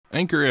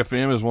Anchor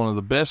FM is one of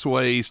the best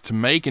ways to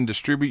make and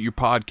distribute your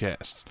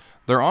podcasts.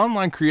 Their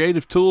online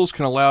creative tools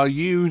can allow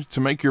you to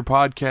make your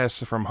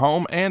podcasts from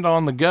home and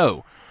on the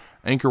go.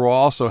 Anchor will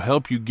also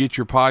help you get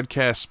your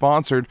podcast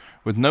sponsored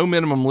with no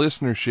minimum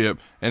listenership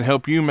and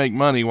help you make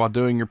money while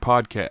doing your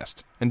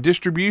podcast. And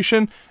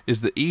distribution is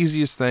the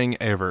easiest thing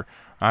ever.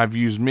 I've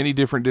used many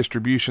different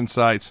distribution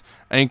sites.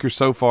 Anchor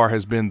so far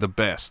has been the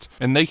best.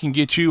 And they can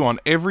get you on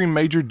every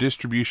major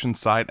distribution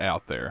site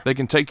out there. They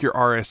can take your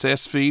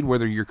RSS feed,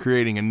 whether you're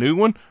creating a new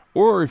one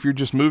or if you're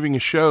just moving a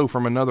show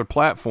from another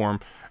platform.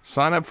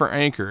 Sign up for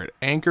Anchor at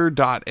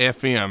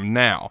anchor.fm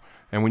now.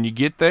 And when you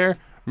get there,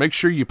 make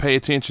sure you pay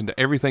attention to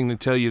everything they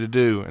tell you to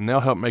do, and they'll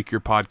help make your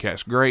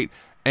podcast great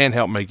and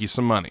help make you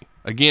some money.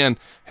 Again,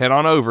 head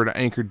on over to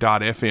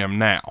anchor.fm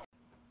now.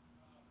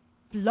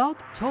 Blog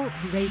Talk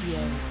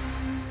Radio.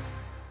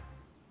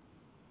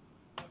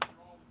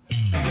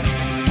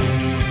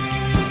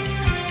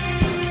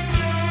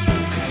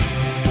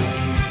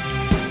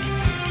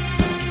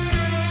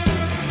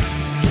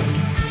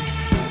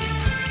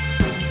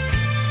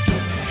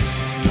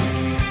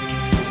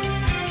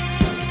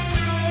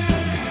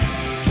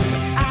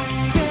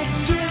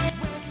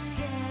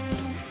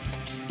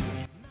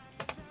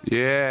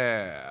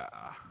 Yeah.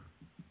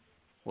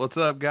 What's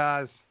up,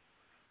 guys?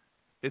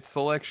 It's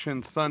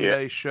Selection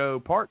Sunday Show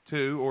Part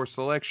 2, or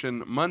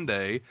Selection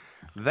Monday.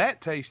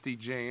 That tasty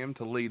jam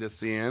to lead us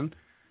in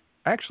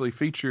actually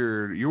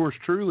featured yours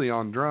truly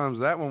on drums.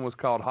 That one was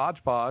called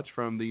Hodgepodge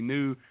from the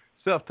new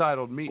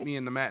self-titled Meet Me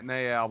in the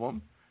Matinee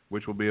album,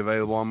 which will be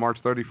available on March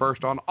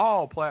 31st on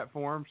all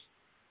platforms.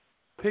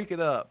 Pick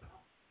it up.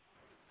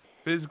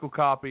 Physical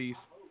copies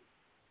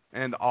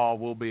and all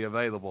will be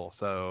available.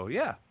 So,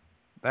 yeah.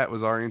 That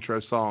was our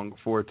intro song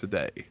for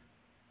today.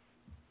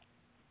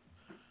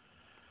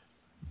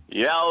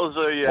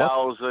 Yowza,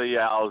 yowza,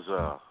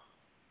 yowza.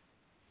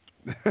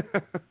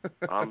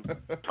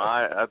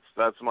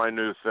 That's my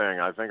new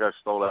thing. I think I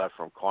stole that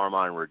from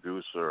Carmine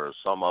Ragusa or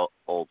some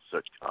old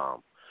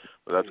sitcom.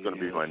 But that's going to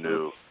be my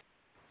new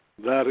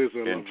That is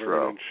an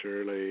intro. Laverne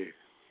Shirley.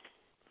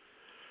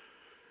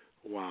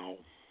 Wow.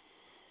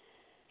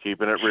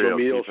 Keeping it real.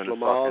 Schlemiel, Keeping it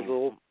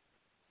Schlemazel,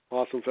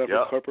 Awesome Pepper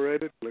Yep.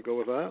 Incorporated. Gonna go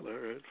with that. All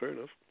right, fair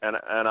enough.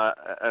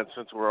 And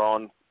since we're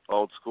on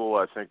old school,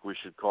 I think we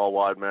should call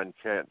Wide Men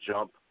Can't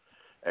Jump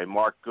a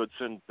Mark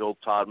Goodson, Bill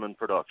Todman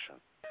production.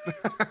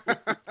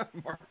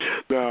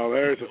 No,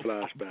 there's a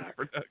flashback.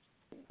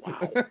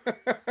 Wow.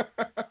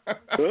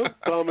 Well,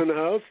 Tom in the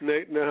house,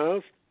 Nate in the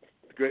house,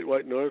 the Great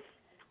White North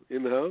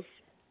in the house.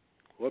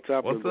 What's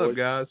happening, What's boys? up,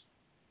 guys?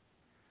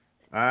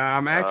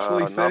 I'm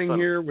actually sitting nothing.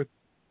 here with.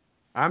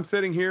 I'm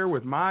sitting here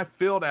with my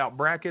filled out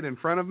bracket in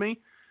front of me.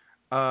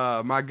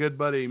 My good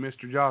buddy,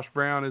 Mr. Josh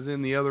Brown, is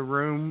in the other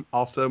room.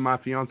 Also, my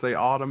fiance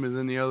Autumn is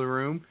in the other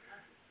room,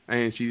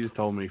 and she just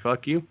told me,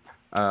 "Fuck you."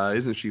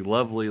 Isn't she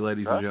lovely,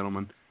 ladies and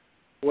gentlemen?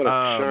 What a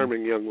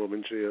charming young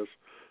woman she is.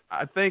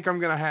 I think I'm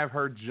going to have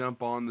her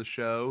jump on the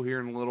show here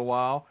in a little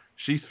while.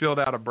 She's filled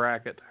out a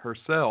bracket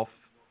herself,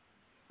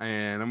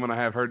 and I'm going to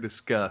have her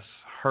discuss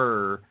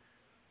her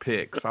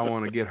picks. I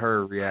want to get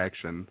her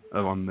reaction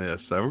on this.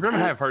 So we're going to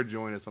have her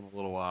join us in a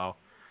little while.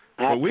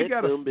 I we picked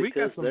got them we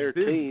because got some their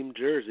big... team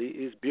jersey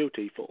is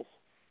beautiful.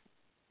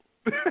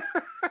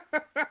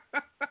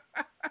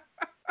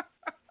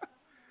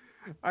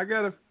 I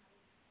got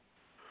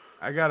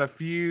a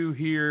few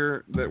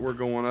here that we're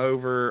going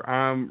over.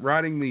 I'm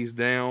writing these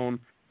down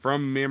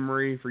from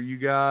memory for you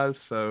guys.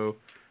 So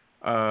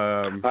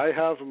I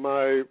have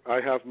my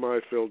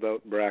filled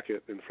out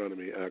bracket in front of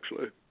me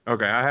actually.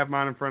 okay, I have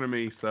mine in front of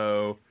me.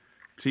 So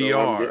TR, So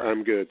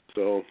I'm good.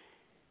 So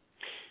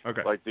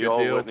okay, Like the good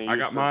old deal. Whitney I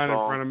got Houston mine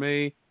song. in front of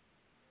me.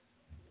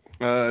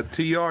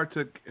 TR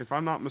took, if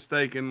I'm not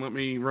mistaken, let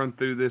me run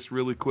through this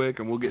really quick,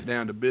 and we'll get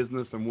down to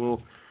business, and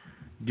we'll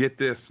get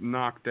this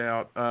knocked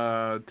out.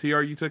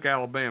 TR, you took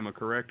Alabama,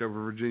 correct,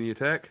 over Virginia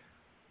Tech?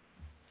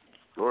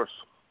 Of course.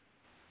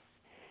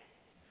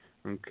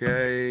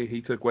 Okay,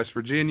 he took West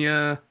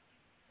Virginia,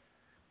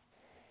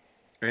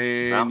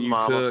 and Mountain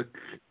Mama.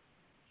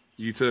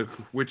 you took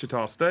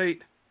Wichita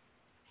State.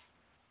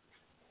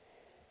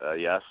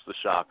 Yes, the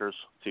Shockers.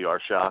 TR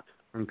Shock.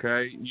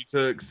 Okay, you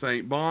took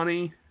St.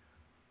 Bonnie.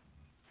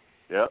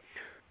 Yep.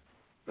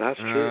 that's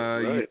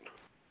true. Right.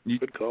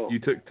 Good call. You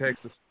took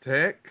Texas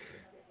Tech.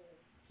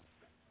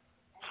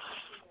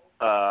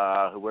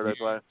 Where they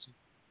play?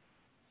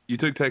 You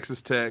took Texas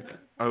Tech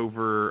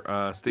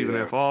over Stephen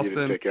F. Austin. You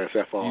didn't take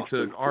SF Austin.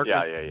 You took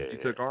Arkansas. Yeah. You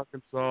took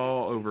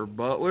Arkansas over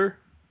Butler,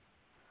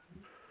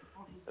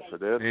 Yes, I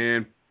did.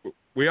 and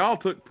we all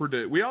took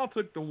Purdue. We all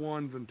took the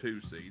 1s and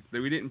 2 seeds.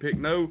 We didn't pick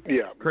no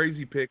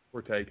crazy picks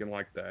were taken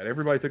like that.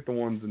 Everybody took the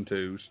 1s and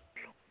 2s.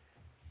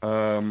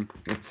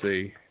 Let's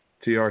see.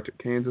 TR took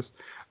Kansas.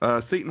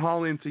 Seton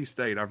Hall, NC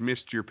State. I've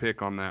missed your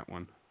pick on that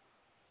one.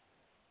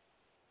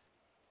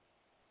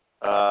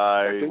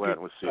 I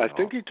went with Seton I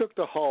think he took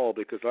the Hall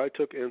because I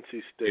took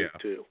NC State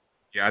too.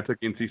 Yeah, I took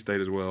NC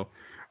State as well.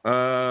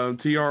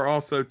 TR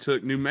also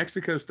took New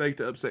Mexico State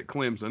to upset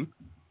Clemson.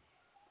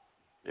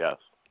 Yes.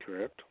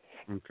 Correct.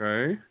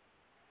 Okay.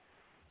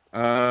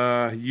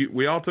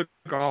 We all took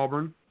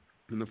Auburn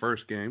in the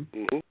first game.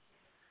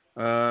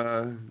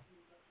 Mm-hmm.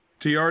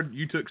 TR,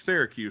 you took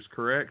Syracuse,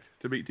 correct,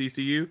 to beat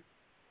TCU?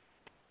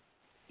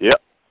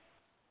 Yep.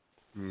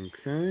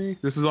 Okay.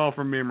 This is all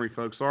from memory,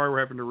 folks. Sorry we're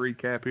having to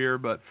recap here,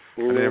 but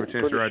I didn't have a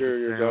chance to write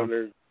this down.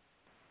 There.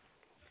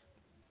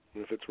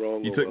 If it's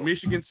wrong, You took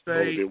Michigan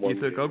State, you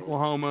took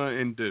Oklahoma,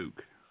 and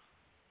Duke,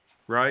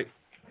 right?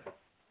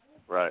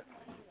 Right.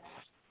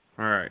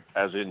 All right.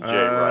 As in J,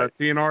 right.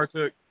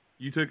 TNR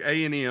you took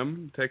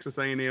A&M, Texas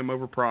A&M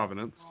over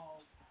Providence.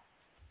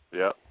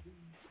 Yep.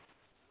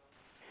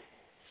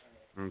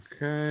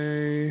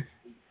 Okay.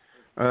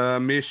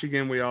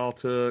 Michigan, we all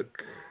took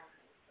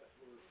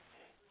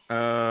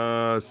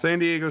San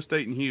Diego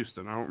State and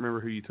Houston. I don't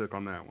remember who you took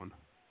on that one.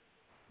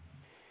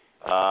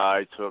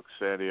 I took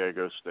San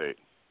Diego State.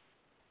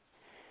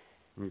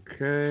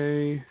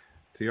 Okay.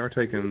 TR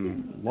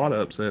taking a lot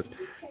of upsets.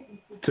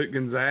 Took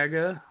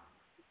Gonzaga.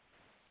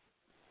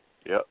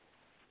 Yep.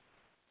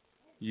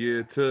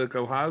 You took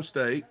Ohio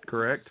State,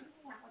 correct?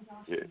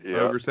 Yep.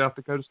 Over South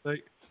Dakota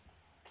State.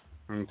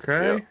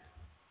 Okay. Yep.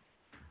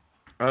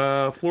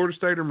 Florida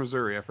State or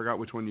Missouri? I forgot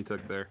which one you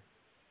took there.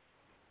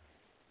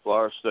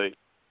 Florida State,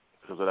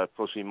 because of that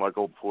pussy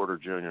Michael Porter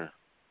Jr.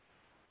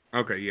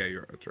 Okay, yeah,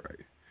 that's right.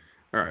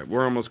 All right,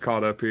 we're almost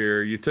caught up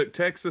here. You took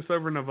Texas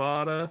over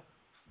Nevada.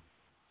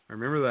 I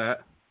remember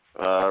that.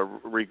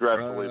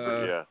 Regretfully,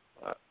 but yeah,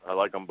 I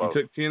like them both.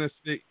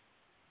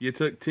 You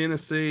took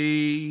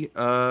Tennessee,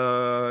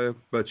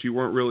 but you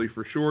weren't really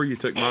for sure. You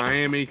took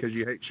Miami because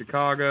you hate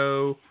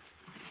Chicago.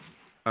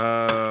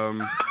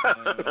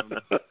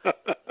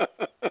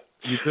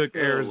 You took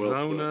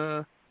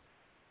Arizona.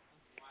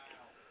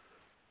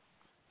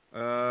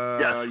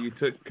 Yes. You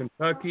took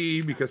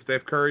Kentucky because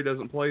Steph Curry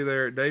doesn't play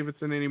there at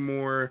Davidson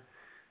anymore.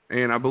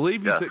 And I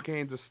believe you took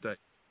Kansas State.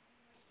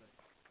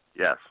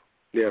 Yes.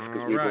 Yes.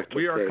 All right.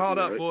 We are caught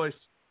up, boys.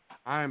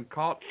 I am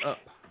caught up.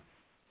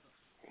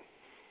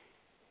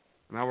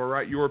 And I will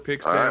write your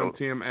picks down,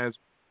 Tim, as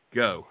we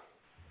go.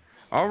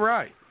 All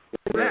right.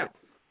 Now,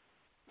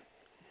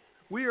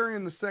 we are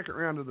in the second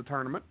round of the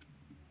tournament.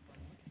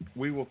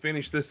 We will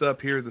finish this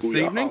up here this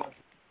evening.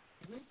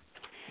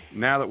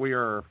 Now that we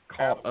are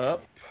caught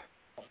up,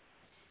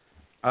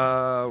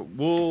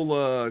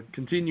 we'll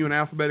continue in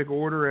alphabetical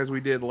order as we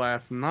did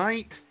last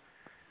night.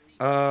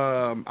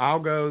 I'll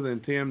go, then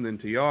Tim, then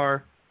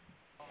TR,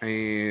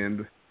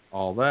 and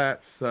all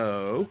that.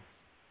 So,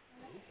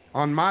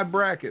 on my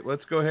bracket,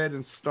 let's go ahead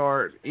and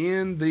start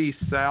in the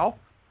South.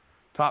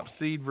 Top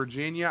seed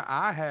Virginia,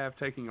 I have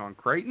taking on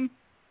Creighton.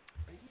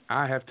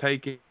 I have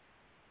taken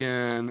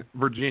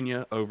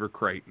Virginia over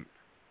Creighton.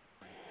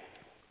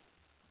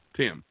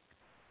 Tim.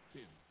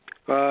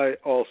 I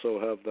also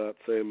have that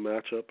same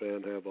matchup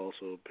and have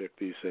also picked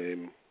the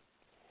same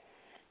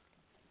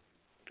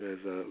as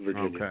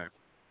Virginia. Okay.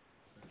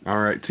 All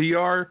right.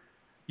 TR,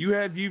 you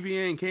had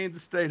UVA and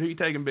Kansas State. Who you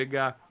taking, big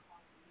guy?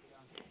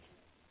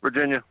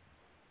 Virginia.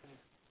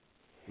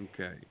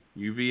 Okay.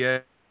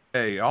 UVA.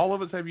 All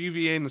of us have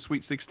UVA in the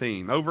Sweet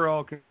 16.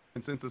 Overall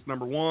consensus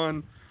number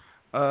one.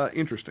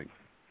 Interesting.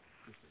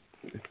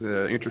 It's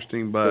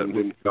interesting, but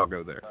I'll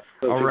go there.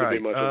 All right.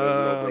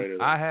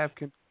 I have...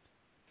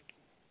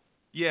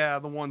 the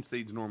one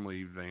seeds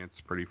normally advance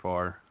pretty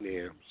far.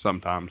 Yeah.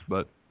 Sometimes,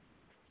 but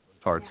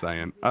it's hard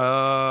saying.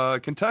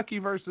 Kentucky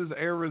versus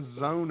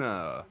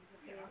Arizona.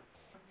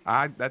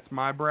 That's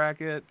my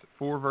bracket.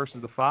 4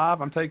 versus the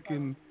 5.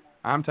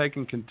 I'm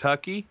taking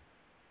Kentucky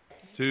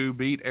to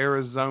beat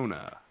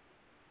Arizona.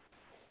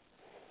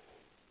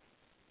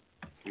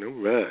 All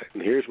right.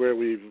 And here's where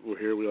we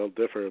all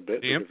differ a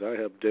bit, because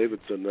I have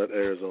Davidson at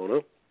Arizona,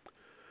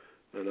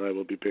 and I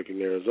will be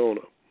picking Arizona.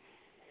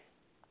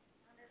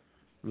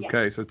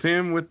 Okay, so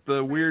Tim with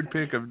the weird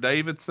pick of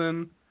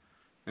Davidson,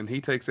 and he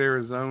takes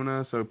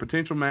Arizona. So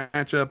potential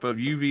matchup of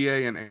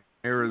UVA and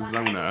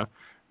Arizona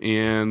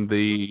in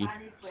the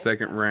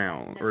second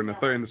round, or in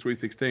the Sweet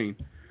 16.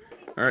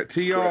 All right,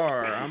 TR,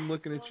 I'm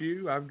looking at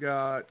you. I've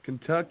got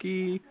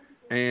Kentucky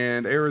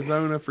and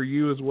Arizona for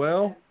you as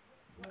well.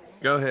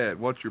 Go ahead.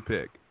 What's your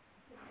pick?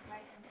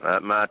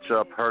 That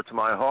matchup hurts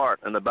my heart.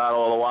 In the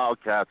Battle of the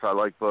Wildcats, I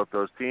like both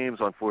those teams.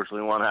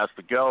 Unfortunately, one has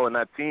to go, and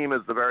that team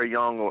is the very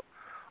young,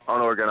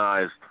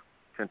 unorganized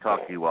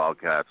Kentucky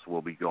Wildcats.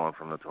 Will be going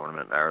from the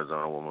tournament.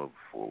 Arizona will move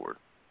forward.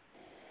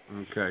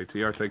 Okay,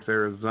 TR takes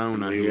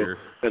Arizona here.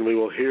 And we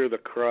will hear the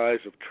cries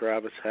of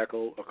Travis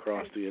Heckle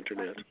across the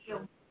internet.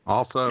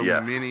 Also,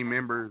 many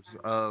members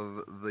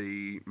of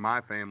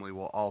my family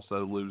will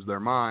also lose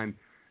their mind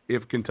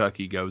if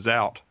Kentucky goes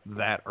out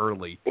that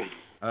early.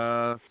 So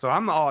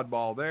I'm the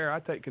oddball there. I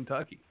take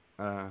Kentucky.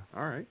 All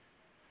right.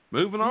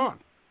 Moving on.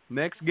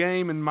 Next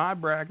game in my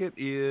bracket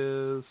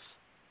is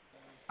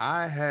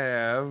I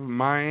have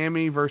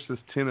Miami versus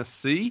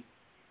Tennessee.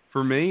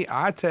 For me,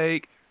 I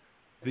take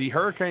the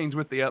Hurricanes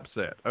with the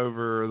upset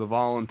over the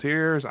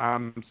Volunteers.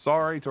 I'm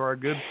sorry to our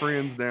good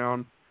friends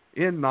down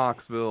in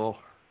Knoxville.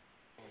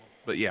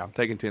 But, yeah, I'm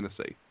taking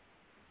Tennessee.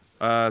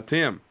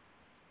 Tim.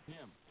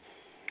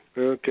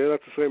 Okay,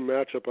 that's the same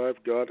matchup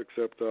I've got,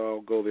 except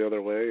I'll go the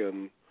other way,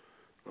 and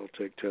I'll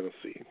take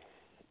Tennessee.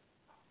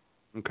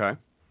 Okay.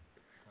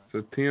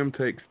 So Tim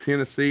takes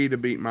Tennessee to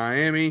beat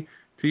Miami.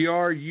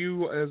 TR,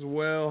 you as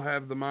well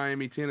have the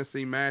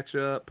Miami-Tennessee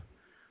matchup.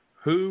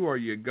 Who are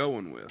you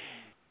going with?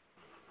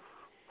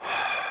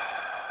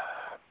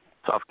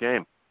 Tough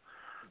game.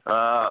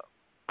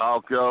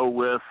 I'll go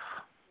with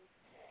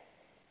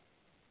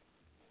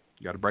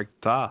You got to break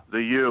the tie. the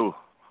U.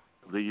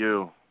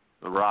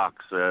 The Rock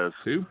says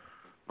Two?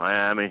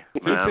 Miami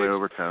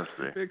over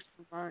Tennessee. Picks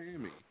for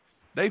Miami.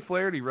 Dave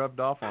Flaherty rubbed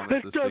off on us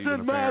It this doesn't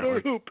season, matter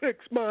apparently. who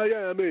picks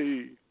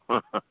Miami.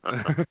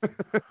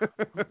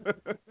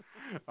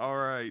 All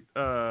right.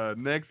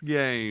 Next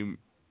game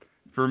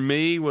for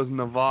me was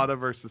Nevada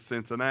versus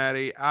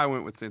Cincinnati. I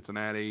went with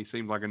Cincinnati.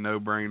 Seemed like a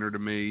no-brainer to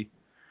me.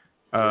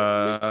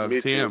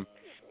 Me Tim,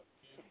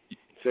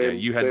 too. yeah,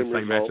 you had the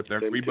same result, matchup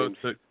there. same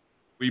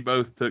We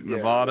both took Yeah,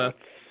 Nevada.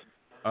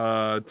 TR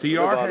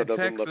Nevada had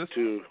doesn't Texas. look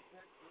too.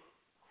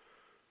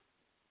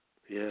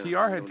 Yeah, TR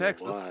I had don't know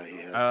Texas. why he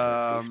had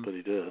Texas, but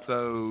he did.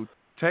 So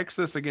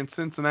Texas against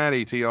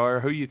Cincinnati. TR,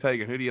 who you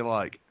taking? Who do you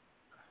like?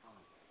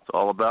 It's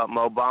all about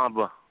Mo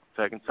Bamba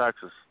taking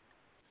Texas.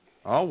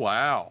 Oh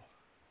wow.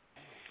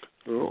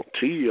 Oh,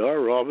 T.R.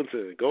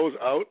 Robinson goes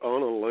out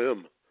on a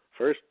limb.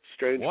 First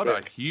strange What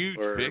pick. a huge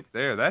pick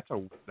there. That's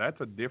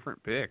a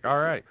different pick. All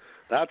right.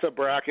 That's a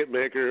bracket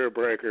maker or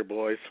breaker,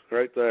 boys,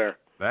 right there.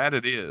 That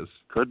it is.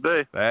 Could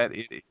be. That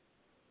it is.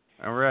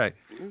 All right.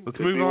 Let's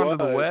Could move be on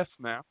to the wise. West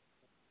now.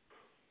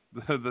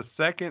 The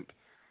second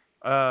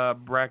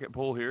bracket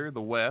pool here,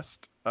 the West.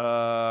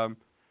 I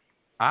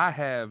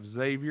have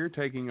Xavier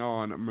taking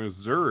on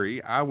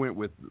Missouri. I went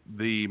with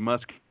the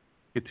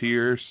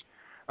Musketeers.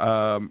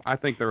 I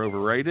think they're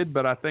overrated,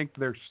 but I think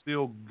they're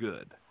still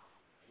good.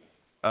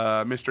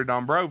 Mr.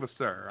 Dombrova,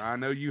 sir, I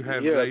know you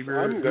have Yes,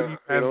 Xavier. Who do you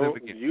have them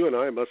against? you and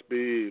I must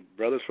be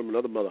brothers from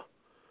another mother,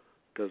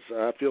 because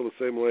I feel the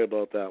same way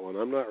about that one.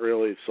 I'm not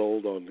really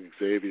sold on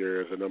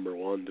Xavier as a number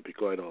one, to be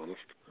quite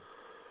honest,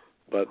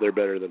 but they're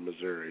better than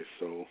Missouri,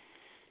 so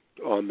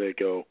on they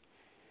go.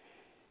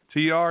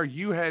 TR,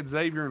 you had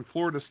Xavier in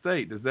Florida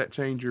State. Does that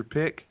change your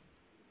pick?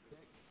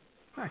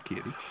 Hi,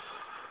 Kitty.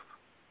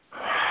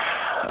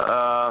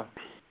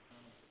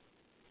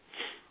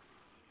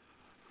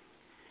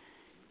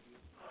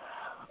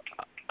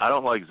 I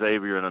don't like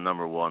Xavier in the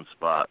number one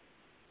spot,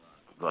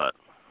 but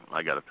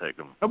I got to take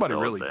him. Nobody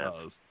They'll really advance.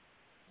 does.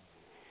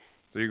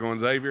 So you're going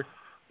Xavier?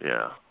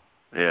 Yeah.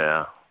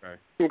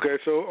 Okay,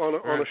 so on a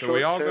All right, short so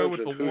we all go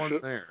tangent, with the one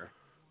there.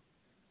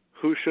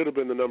 who should have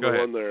been the number Go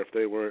ahead. one there if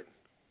they weren't?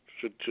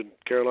 Should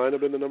Carolina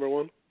have been the number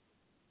one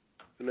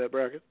in that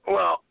bracket?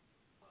 Well,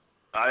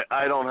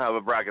 I don't have a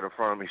bracket in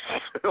front of me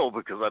still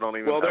because I don't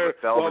even have a they're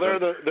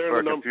television they're or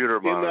a the computer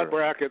in monitor. that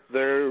bracket.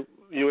 They're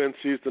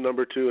UNC's the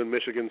number 2 and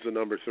Michigan's the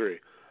number 3.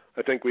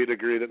 I think we'd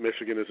agree that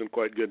Michigan isn't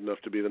quite good enough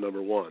to be the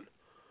number 1.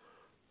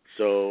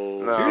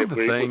 So No. Here's if the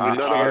we thing, none of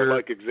us Xavier-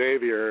 like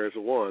Xavier as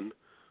a 1,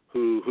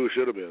 who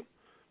should have been?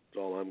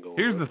 That's all I'm going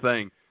Here's with. the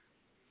thing.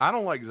 I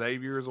don't like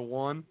Xavier as a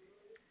 1.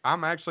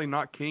 I'm actually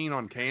not keen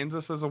on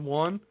Kansas as a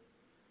 1.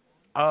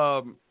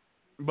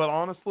 But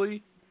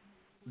honestly,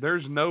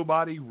 there's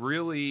nobody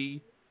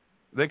really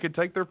that could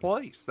take their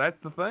place. That's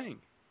the thing.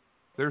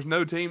 There's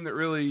no team that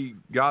really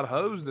got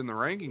hosed in the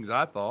rankings,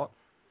 I thought.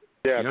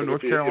 Yeah, You know, 'cause North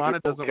if you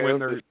Carolina put doesn't win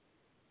their Kansas-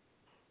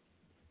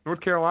 North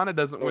Carolina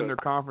doesn't win ahead. their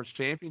conference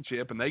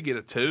championship, and they get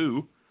a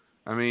 2.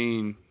 I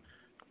mean,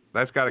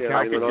 that's got to Yeah,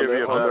 count. I could on give the-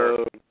 you a on better-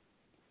 the-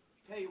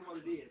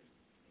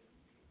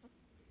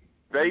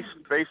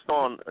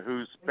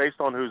 Based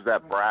on who's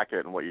that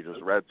bracket and what you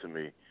just read to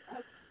me,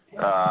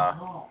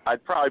 I'd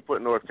probably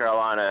put North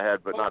Carolina ahead,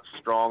 but not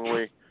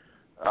strongly.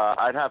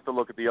 I'd have to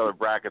look at the other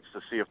brackets to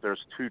see if there's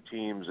 2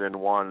 teams in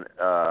one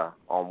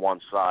on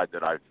one side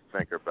that I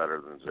think are better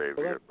than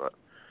Xavier. But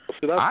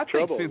See, that's I the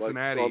think trouble.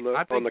 Cincinnati- Like,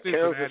 I think on the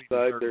Cincinnati Kansas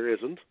side, deserves- there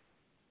isn't.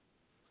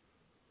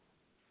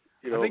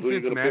 You know, I think who you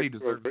gonna Cincinnati pick?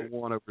 deserves the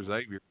 1 over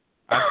Xavier.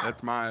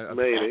 That's my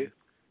Maybe.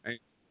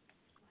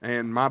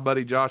 And my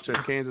buddy Josh says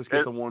Kansas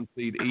gets a 1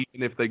 seed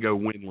even if they go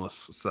winless.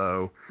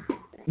 So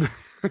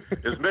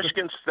is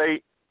Michigan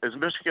State?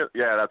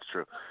 Yeah, that's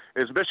true.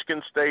 Is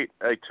Michigan State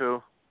a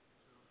 2?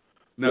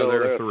 No,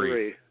 they're a 3.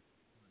 3.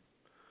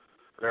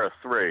 They're a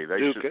 3.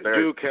 Duke has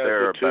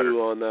they're the 2 better.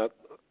 on that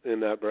in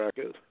that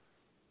bracket.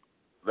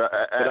 But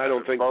But I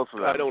don't think both of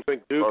them. I don't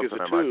think Duke both is of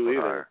a them I'd 2 put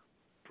either, higher.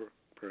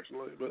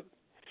 personally. But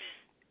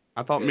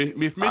I thought if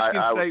Michigan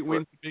I would State put-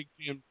 wins the Big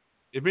Ten,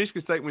 if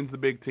Michigan State wins the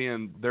Big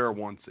Ten, they're a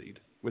 1 seed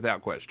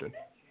without question.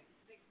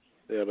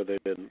 yeah, but they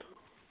didn't.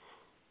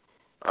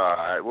 All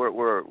right,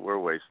 we're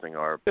wasting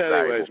our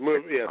Anyways,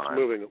 valuable time.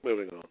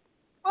 moving on.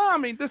 Well, I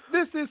mean, this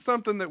is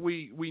something that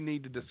we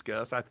need to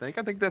discuss. I think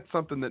that's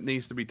something that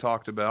needs to be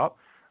talked about.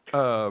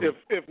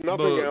 If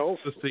nothing else,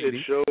 the it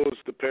seeding. shows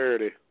the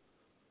parity,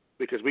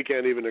 because we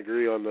can't even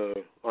agree on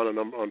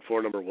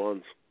 4 number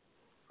 1s.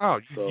 Oh,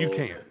 So- you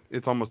can't.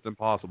 It's almost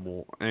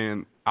impossible.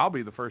 And I'll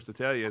be the first to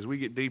tell you, as we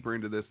get deeper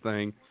into this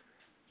thing,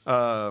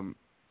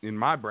 in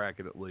my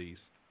bracket at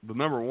least, the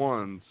number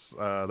 1s,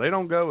 they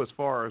don't go as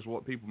far as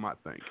what people might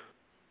think.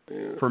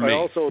 Yeah. For me, I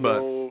also but-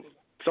 know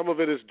some of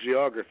it is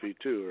geography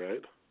too,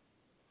 right?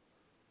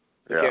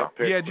 You Yeah. can't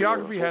pick, Yeah,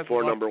 geography has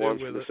four a lot number to do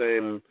ones with for the it,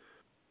 same.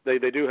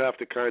 They do have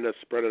to kind of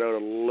spread it out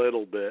a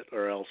little bit,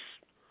 or else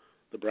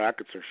the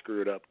brackets are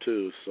screwed up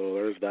too. So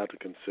there's that to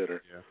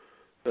consider. Yeah.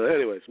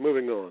 Anyways,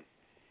 moving on.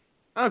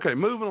 Okay,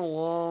 moving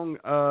along.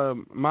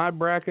 My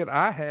bracket,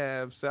 I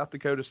have South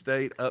Dakota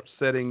State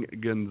upsetting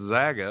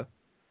Gonzaga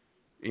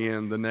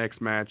in the next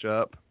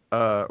matchup.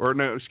 I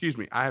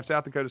have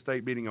South Dakota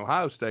State beating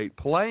Ohio State,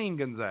 playing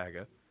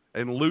Gonzaga,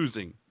 and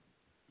losing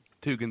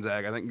to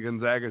Gonzaga. I think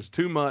Gonzaga is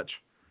too much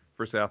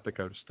for South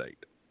Dakota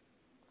State.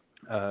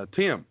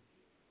 Tim.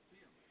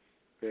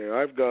 Yeah,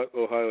 I've got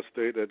Ohio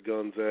State at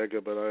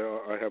Gonzaga, but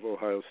I have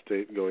Ohio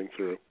State going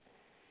through.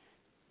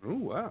 Oh,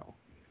 wow.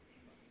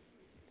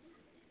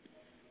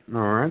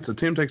 All right, so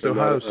Tim takes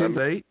Ohio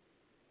State.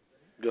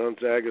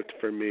 Gonzaga,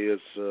 for me,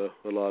 is a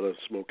lot of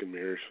smoke and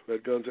mirrors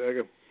at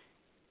Gonzaga.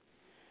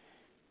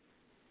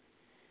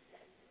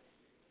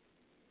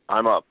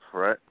 I'm up,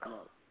 right?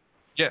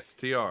 Yes,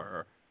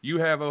 TR. You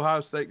have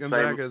Ohio State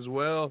Gonzaga as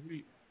well.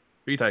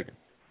 Who you taking?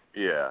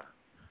 Yeah.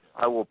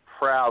 I will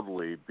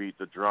proudly beat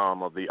the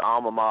drum of the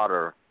alma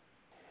mater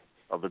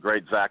of the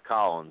great Zach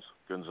Collins,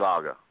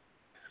 Gonzaga.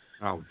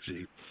 Oh,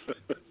 gee.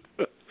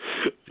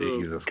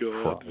 Oh,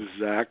 God,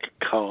 Zach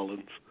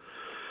Collins.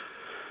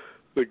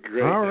 The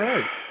great, all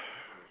right.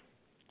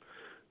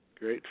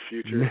 Great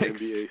future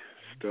NBA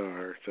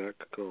star, Zach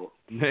Collins.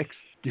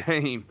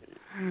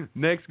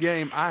 Next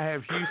game, I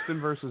have Houston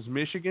versus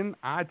Michigan.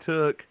 I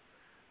took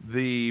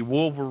the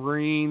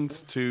Wolverines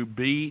to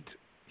beat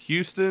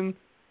Houston.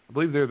 I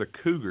believe they're the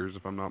Cougars,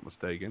 if I'm not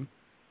mistaken.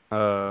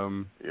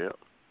 Yeah.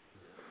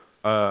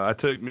 I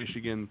took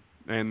Michigan,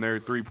 and their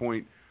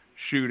three-point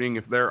shooting,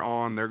 if they're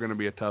on, they're going to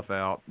be a tough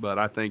out. But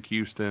I think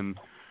Houston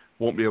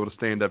won't be able to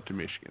stand up to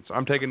Michigan. So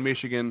I'm taking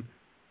Michigan.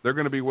 They're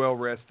going to be well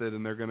rested,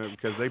 and they're going to,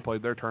 because they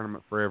played their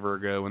tournament forever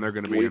ago, and they're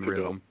going to be in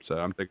rhythm. So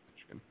I'm taking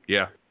Michigan.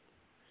 Yeah.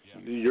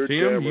 You're Tim,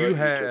 damn right you you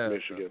have took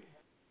Michigan.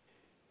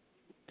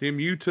 Tim,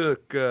 you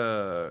took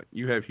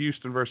you have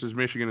Houston versus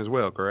Michigan as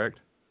well, correct?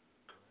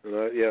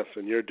 Yes,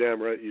 and you're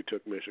damn right you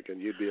took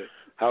Michigan.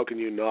 How can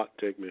you not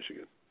take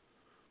Michigan?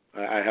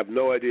 I have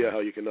no idea how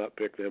you cannot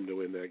pick them to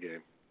win that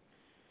game.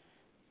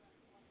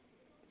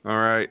 All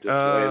right. Just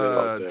laying it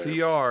out there.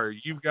 TR,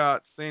 you've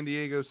got San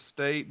Diego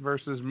State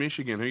versus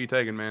Michigan. Who are you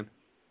taking, man?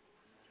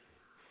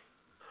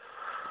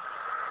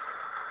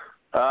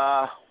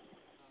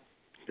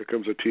 Here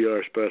comes a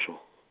TR special.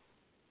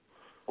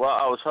 Well,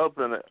 I was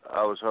hoping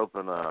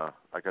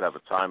I could have a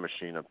time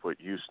machine and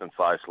put Houston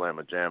Phi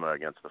Slamma Jamma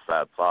against the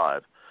Fab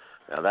Five.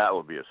 Now that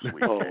would be a sweet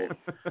game.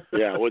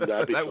 Yeah, wouldn't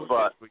that be fun?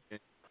 But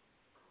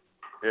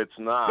it's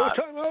not.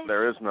 No timeout.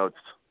 There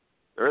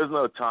is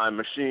no time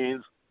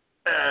machines.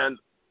 And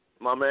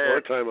my man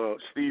Or timeout.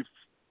 Steve,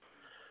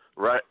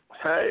 right?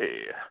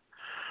 Hey,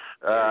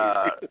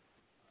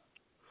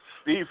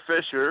 Steve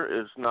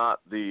Fisher is not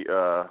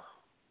the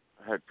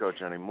head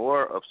coach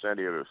anymore of San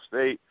Diego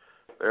State.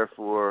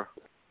 Therefore,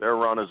 their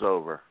run is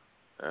over,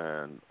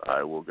 and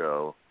I will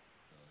go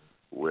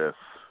with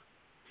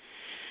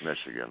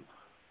Michigan.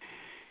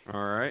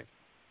 All right.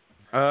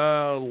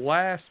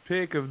 Last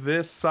pick of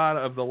this side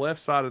of the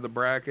left side of the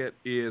bracket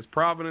is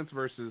Providence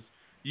versus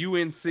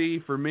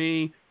UNC. For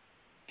me,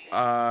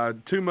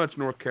 too much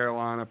North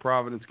Carolina.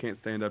 Providence can't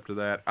stand up to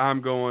that.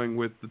 I'm going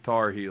with the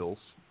Tar Heels.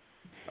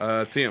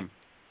 Tim.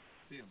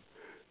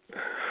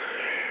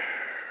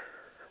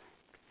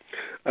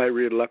 I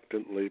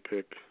reluctantly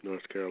pick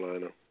North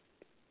Carolina.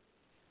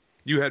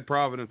 You had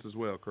Providence as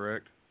well,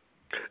 correct?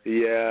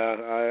 Yeah,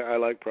 I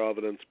like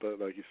Providence, but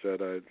like you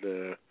said,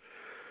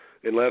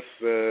 unless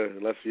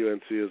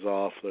UNC is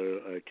off,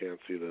 I can't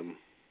see them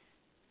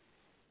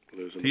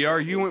losing. TR,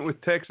 you went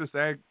with Texas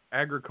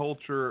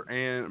Agriculture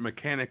and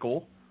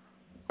Mechanical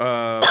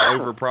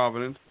over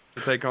Providence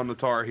to take on the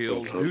Tar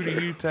Heels. Okay. Who do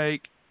you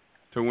take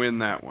to win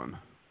that one?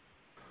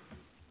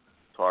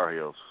 Tar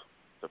Heels,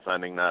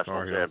 defending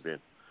national champion.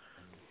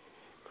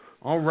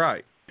 All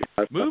right.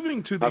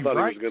 Moving to the I thought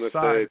right he was going to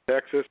side. say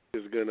Texas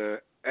is going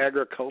to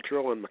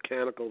agricultural and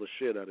mechanical the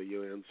shit out of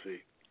UNC.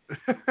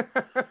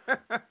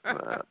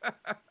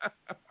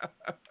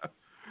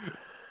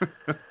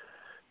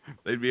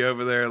 They'd be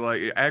over there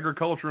like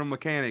agricultural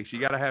mechanics.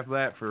 You got to have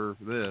that for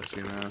this,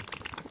 you know.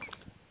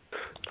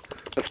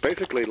 That's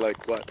basically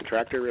like what,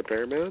 tractor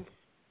repairman?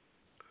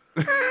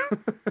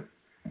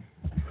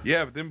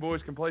 Yeah, but them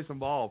boys can play some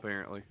ball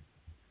apparently.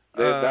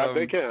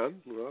 They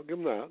can. Well, I'll give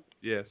them that.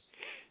 Yes.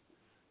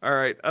 All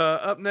right.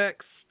 Up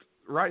next,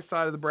 right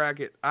side of the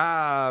bracket,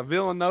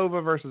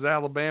 Villanova versus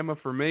Alabama.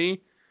 For me,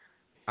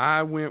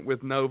 I went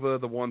with Nova,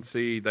 the 1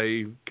 seed.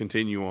 They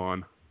continue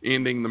on,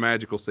 ending the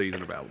magical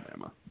season of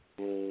Alabama.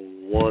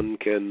 One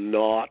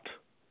cannot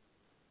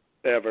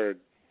ever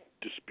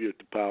dispute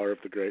the power of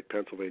the great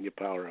Pennsylvania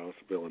powerhouse,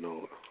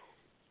 Villanova.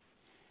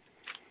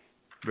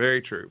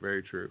 Very true,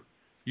 very true.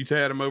 You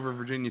had them over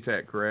Virginia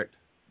Tech, correct?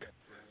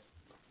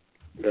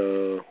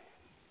 No.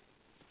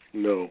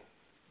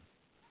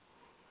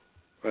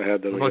 I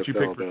had them I thought against you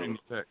picked Alabama. Virginia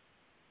Tech.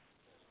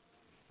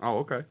 Oh,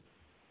 okay.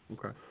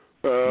 Okay.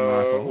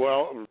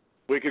 Well,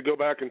 we could go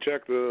back and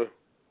check the.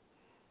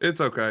 It's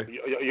okay.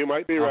 You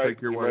might be I'll right.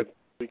 take your word.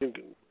 We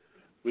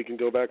can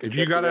go back and if check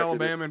you got the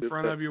Alabama in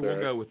front of you, we'll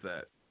go with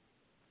that.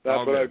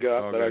 That's what I've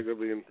got. All but good. I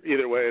mean,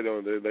 either way,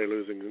 they're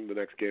losing the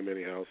next game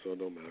anyhow, so it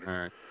don't matter. All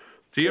right.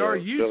 TR,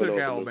 you took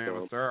Villanova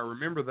Alabama, sir. I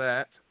remember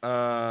that.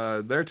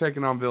 They're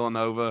taking on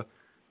Villanova.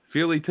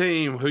 Philly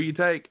team, who you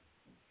take?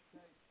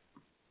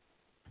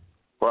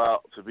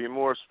 Well, to be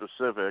more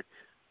specific,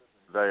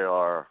 they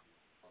are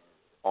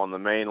on the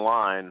main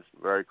line,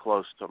 very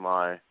close to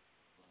my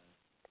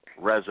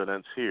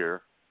residence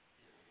here.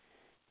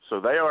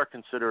 So they are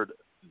considered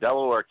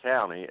Delaware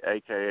County,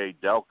 a.k.a.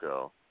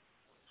 Delco.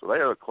 So they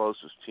are the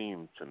closest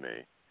team to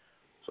me.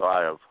 So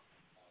I have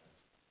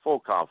full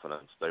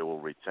confidence they will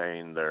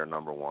retain their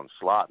number one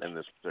slot in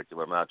this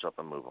particular matchup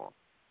and move on.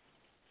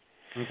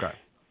 Okay.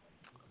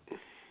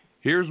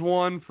 Here's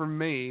one from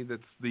me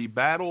that's the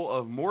Battle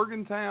of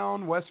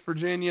Morgantown, West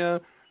Virginia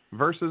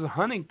versus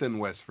Huntington,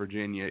 West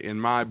Virginia. In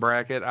my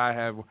bracket, I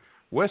have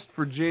West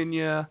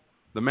Virginia,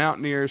 the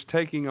Mountaineers,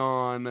 taking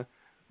on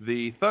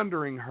the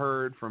Thundering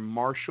Herd from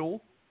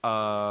Marshall.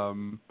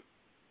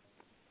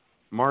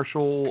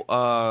 Marshall,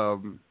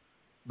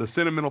 the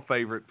sentimental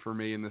favorite for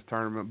me in this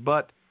tournament,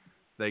 but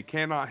they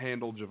cannot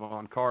handle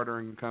Javon Carter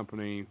and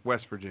company,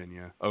 West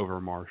Virginia,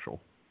 over Marshall.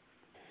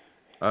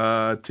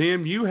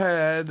 Tim, you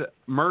had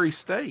Murray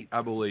State,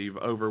 I believe,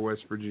 over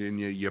West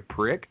Virginia, you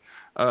prick.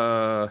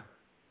 I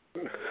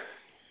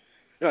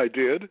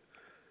did.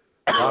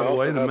 By the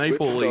way, the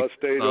Maple Leafs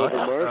State over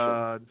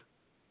Marshall.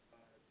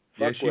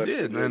 Yes, you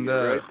did. And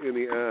right in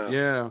the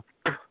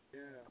ass.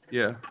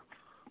 Yeah.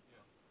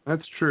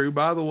 That's true.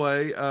 By the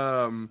way,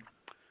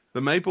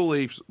 the Maple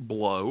Leafs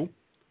blow.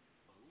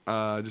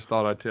 Just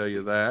thought I'd tell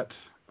you that.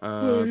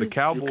 The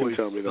Cowboys You can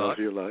tell me that suck. if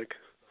you like.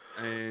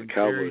 And The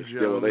Cowboys,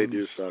 Jerry they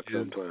do Jones suck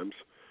sometimes.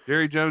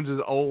 Jerry Jones is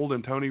old,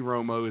 and Tony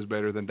Romo is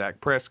better than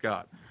Dak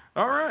Prescott.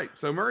 All right,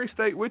 so Murray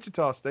State,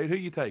 Wichita State, who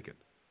you taking?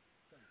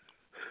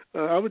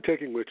 I would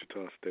taking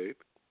Wichita State.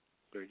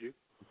 Thank you.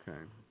 Okay.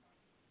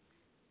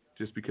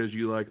 Just because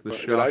you like the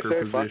Did I shocker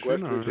say position? fuck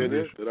West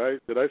Virginia?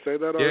 Did I say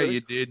that Yeah, already?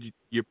 you did.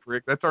 You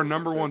prick. That's our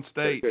number one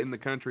state Okay. in the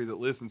country that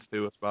listens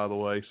to us, by the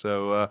way.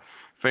 So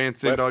fans,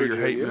 send all your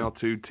hate mail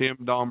to Tim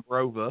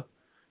Dombrova,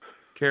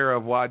 care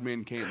of Wide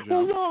Men Can't Jump.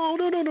 Well,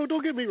 no,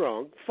 don't get me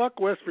wrong. Fuck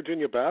West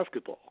Virginia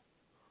basketball.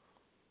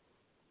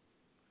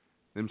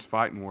 Them's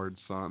fighting words,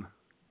 son.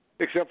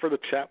 Except for the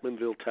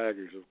Chapmanville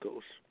Tigers, of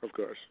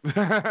course,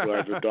 who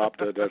I've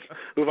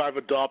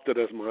adopted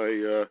as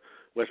my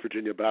West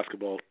Virginia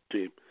basketball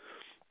team.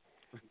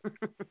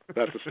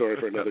 That's a story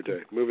for another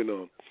day. Moving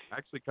on.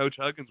 Actually, Coach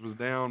Huggins was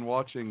down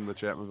watching the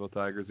Chapmanville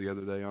Tigers the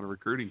other day on a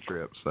recruiting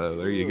trip, so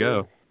there you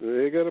go.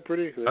 They got a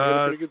pretty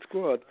good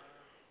squad.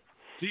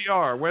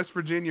 TR, West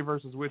Virginia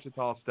versus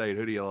Wichita State.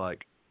 Who do you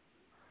like?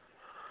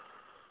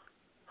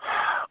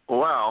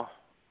 Well,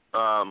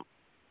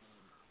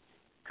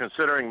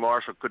 considering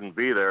Marshall couldn't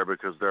be there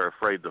because they're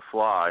afraid to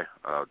fly,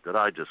 did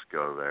I just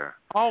go there?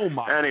 Oh,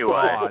 my Anyway.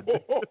 God.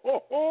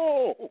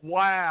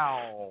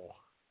 Wow.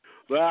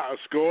 That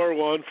score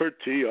one for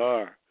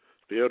TR.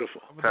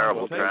 Beautiful.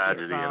 Terrible Take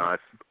tragedy, this time and I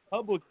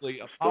publicly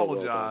Still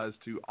well apologize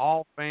to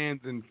all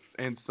fans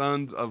and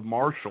sons of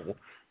Marshall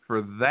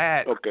for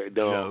that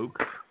joke.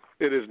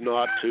 It is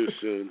not too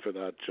soon for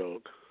that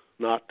joke.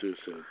 Not too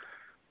soon.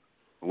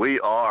 We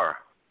are.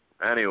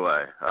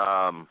 Anyway,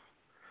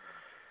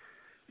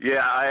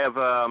 yeah, I have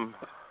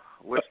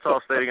Wichita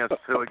State against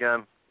who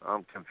again?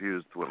 I'm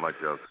confused with my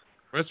jokes.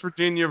 West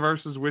Virginia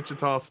versus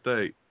Wichita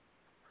State.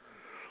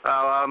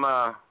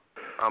 Oh,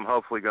 I'm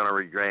hopefully going to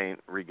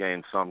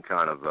regain some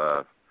kind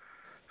of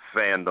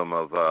fandom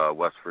of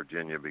West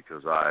Virginia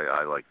because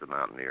I like the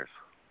Mountaineers.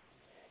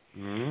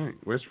 All right,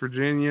 West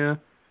Virginia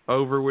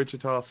over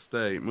Wichita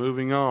State.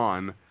 Moving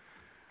on.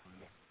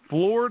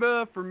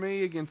 Florida for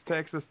me against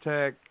Texas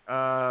Tech.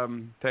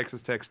 Texas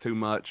Tech's too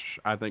much.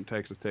 I think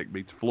Texas Tech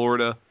beats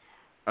Florida.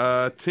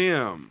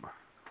 Tim,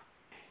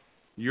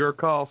 your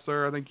call,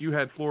 sir. I think you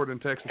had Florida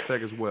and Texas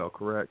Tech as well,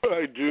 correct?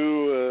 I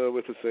do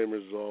with the same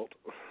result.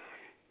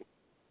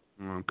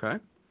 Okay.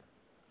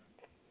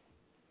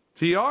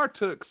 TR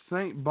took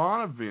St.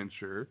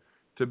 Bonaventure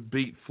to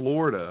beat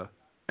Florida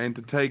and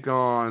to take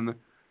on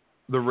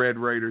the Red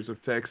Raiders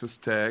of Texas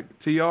Tech.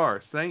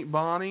 TR, St.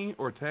 Bonnie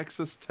or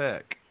Texas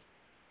Tech?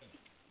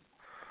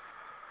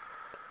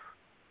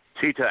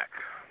 T-Tech.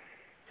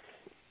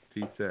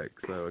 T-Tech.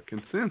 So a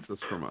consensus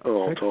from us.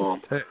 Oh, Texas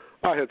Tom. Tech.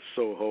 I had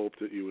so hoped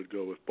that you would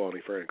go with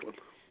Bonnie Franklin.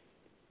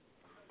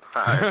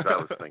 I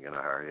was thinking of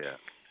her, yeah.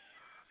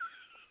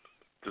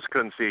 Just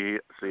couldn't see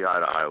eye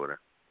to eye with her.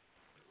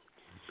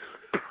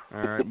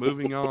 All right,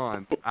 moving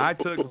on. I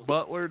took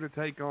Butler to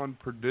take on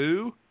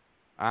Purdue.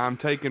 I'm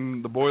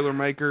taking the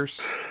Boilermakers.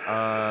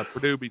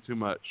 Purdue be too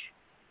much.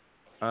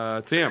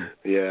 Tim.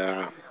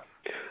 Yeah.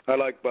 I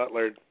like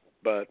Butler,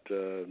 but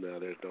no,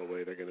 there's no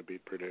way they're going to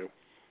beat Purdue.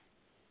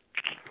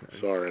 Okay.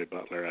 Sorry,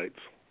 Butlerites.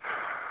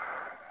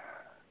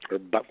 Or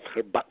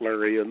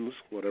Butlerians,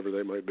 whatever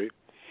they might be.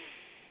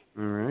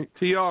 All right.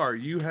 TR,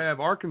 you have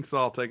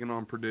Arkansas taking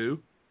on Purdue.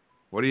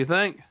 What do you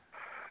think?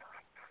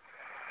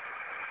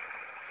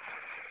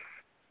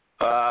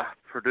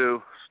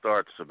 Purdue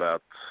starts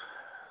about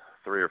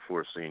 3 or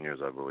 4 seniors,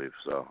 I believe,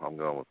 so I'm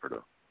going with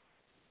Purdue.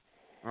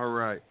 All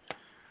right.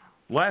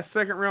 Last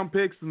second-round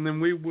picks, and then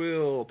we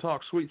will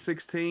talk Sweet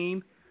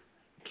 16.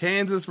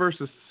 Kansas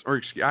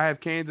I have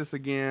Kansas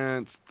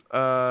against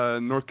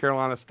North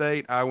Carolina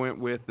State. I went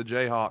with the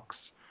Jayhawks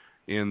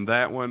in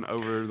that one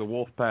over the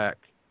Wolfpack.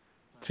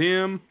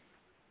 Tim,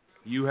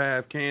 you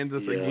have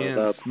Kansas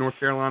against North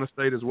Carolina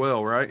State as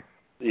well, right?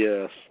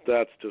 Yes,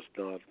 that's just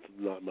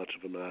not much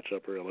of a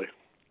matchup, really.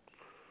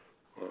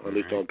 At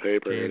least on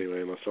paper,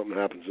 anyway, unless something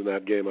happens in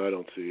that game I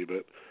don't see.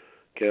 But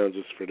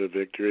Kansas for the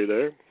victory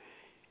there.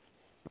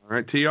 All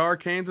right, TR,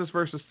 Kansas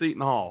versus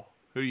Seton Hall.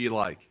 Who you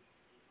like?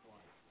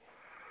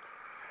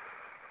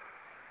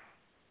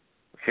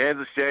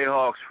 Kansas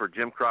Jayhawks for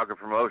Jim Crockett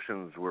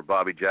Promotions were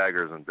Bobby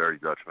Jaggers and Dirty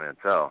Dutch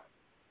Mantell.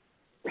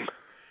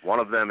 One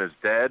of them is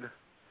dead,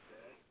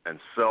 and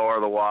so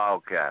are the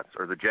Wildcats,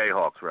 or the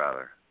Jayhawks,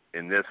 rather,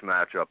 in this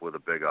matchup with a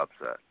big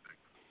upset.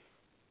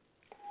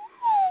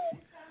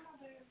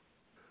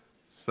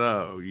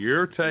 So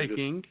you're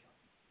taking...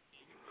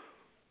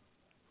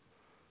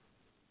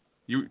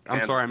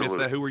 I'm sorry, I missed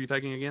that. Who were you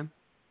taking again?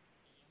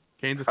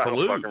 Kansas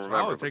Toulouse.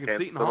 Oh, taking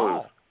Seton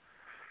Hall.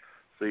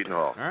 Seton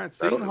Hall. All right,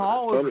 Seton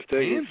Hall is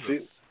Kansas.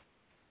 If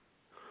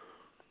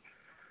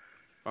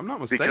I'm not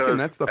mistaken,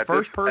 that's the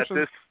first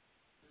person.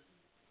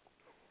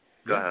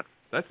 Go ahead.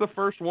 That's the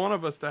first one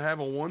of us to have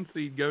a 1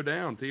 seed go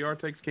down. TR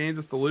takes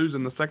Kansas to lose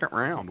in the second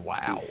round.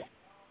 Wow.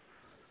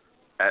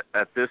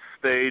 At this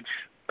stage,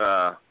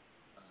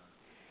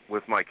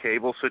 with my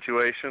cable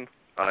situation,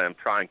 I am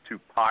trying to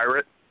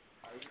pirate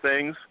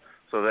things.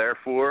 So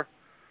therefore,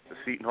 the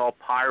Seton Hall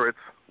Pirates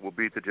will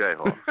beat the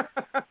Jayhawks.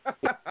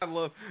 I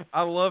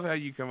love how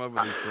you come up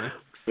with these things.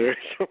 There's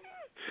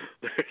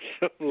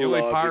some the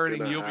only logic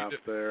pirating and a you'll half be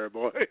there,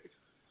 boy.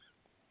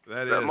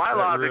 That is my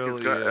logic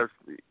really is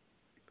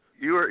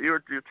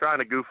you're trying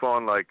to goof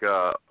on like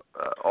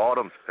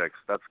Autumn's picks.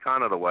 That's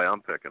kind of the way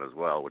I'm picking as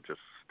well, with just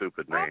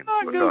stupid names.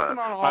 I'm not goofing on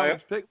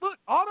Autumn's pick. Look,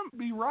 Autumn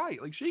be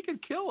right. Like, she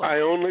could kill us. I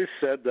only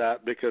said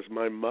that because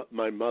my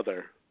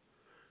mother,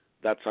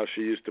 that's how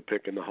she used to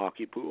pick in the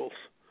hockey pools.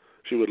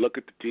 She would look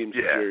at the team's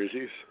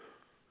jerseys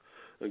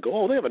and go,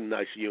 "Oh, they have a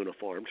nice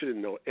uniform." She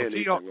didn't know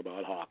anything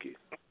about hockey.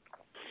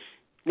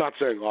 Not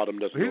saying Autumn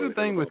doesn't know anything about that. Here's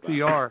the thing with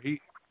TR.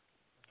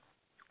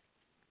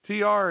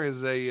 TR is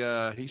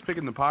he's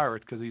picking the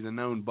Pirates because he's a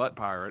known butt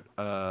pirate.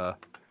 I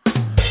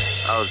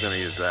was going to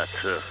use that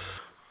too.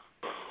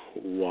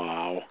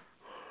 Wow.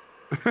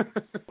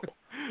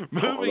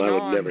 Moving I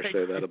would on. never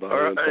say that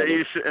about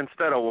him.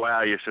 Instead of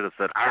wow, you should have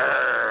said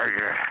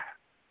argh.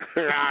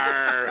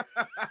 Arr.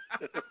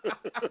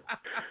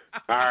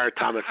 Arr,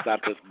 Thomas, stop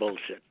this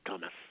bullshit,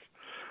 Thomas.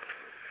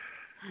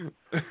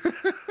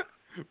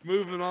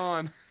 Moving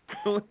on.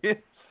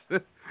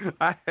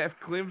 I have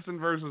Clemson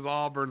versus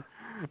Auburn.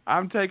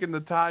 I'm taking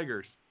the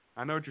Tigers.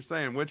 I know what you're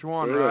saying. Which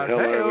one, Where right? the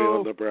hell are we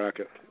on the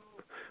bracket?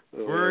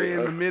 We're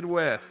in the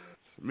Midwest.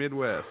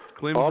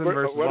 Clemson Auburn,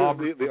 versus what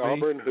Auburn. Is the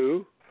Auburn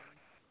who?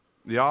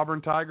 The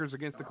Auburn Tigers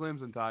against the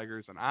Clemson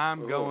Tigers, and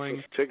I'm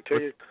going.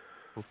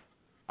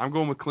 I'm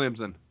going with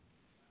Clemson.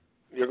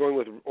 You're going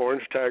with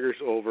Orange Tigers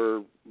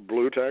over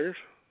Blue Tigers?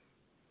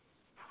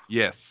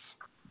 Yes.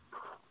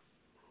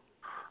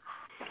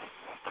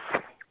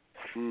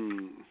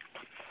 You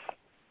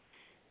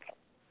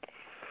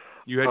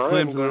had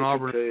Clemson and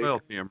Auburn as well,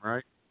 Tim,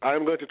 right?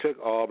 I'm going to take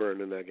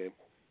Auburn in that game.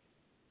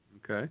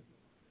 Okay.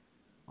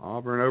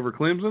 Auburn over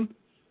Clemson?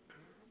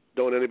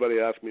 Don't anybody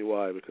ask me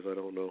why, because I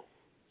don't know.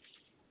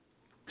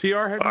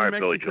 TR had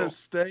New Mexico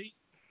State.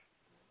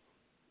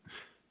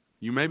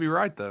 You may be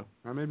right, though.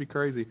 I may be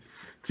crazy.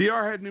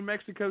 TR had New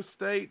Mexico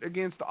State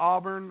against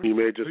Auburn. You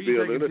may just be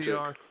a lunatic.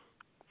 TR?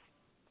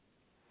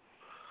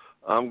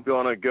 I'm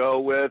going to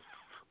go with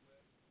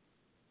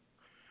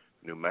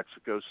New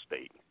Mexico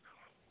State.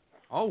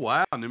 Oh,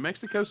 wow. New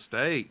Mexico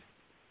State.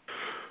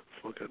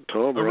 Fucking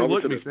Tom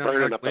Overlook Robinson me is sounding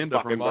burning like up the Linda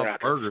fucking from Bob's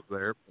bracket. Burgers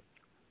there.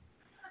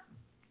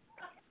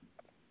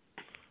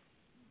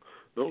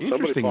 No,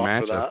 Interesting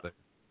matchup there.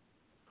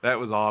 That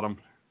was Autumn.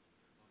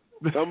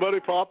 Somebody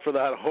popped for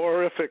that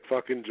horrific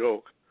fucking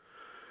joke.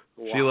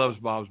 Wow. She loves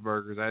Bob's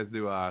Burgers, as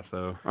do I.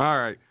 So, all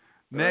right.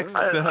 Next,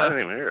 I didn't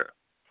even hear it.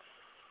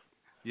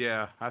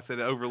 Yeah, I said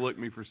overlook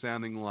me for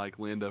sounding like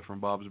Linda from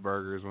Bob's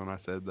Burgers when I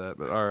said that.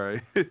 But all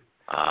right.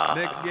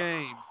 Next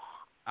game,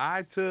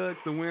 I took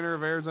the winner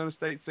of Arizona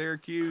State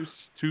Syracuse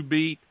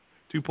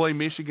to play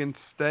Michigan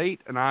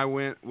State, and I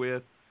went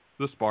with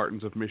the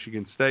Spartans of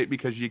Michigan State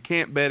because you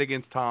can't bet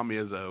against Tom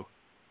Izzo.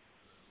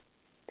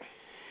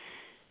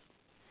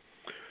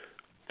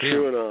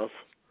 True enough.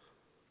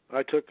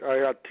 I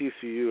got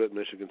TCU at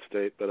Michigan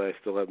State, but I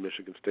still have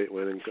Michigan State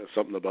winning.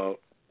 Something about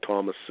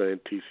Thomas saying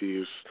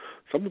TCU's,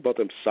 something about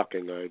them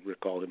sucking, I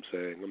recall him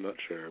saying. I'm not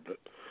sure, but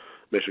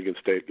Michigan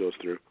State goes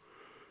through.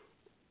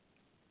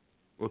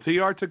 Well,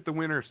 TR took the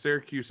winner of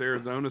Syracuse,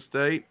 Arizona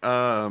State.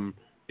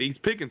 He's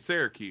picking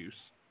Syracuse,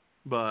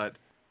 but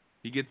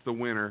he gets the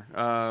winner.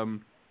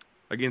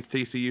 against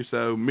TCU.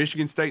 So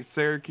Michigan State,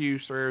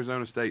 Syracuse, or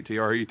Arizona State, TR, who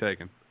are you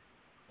taking?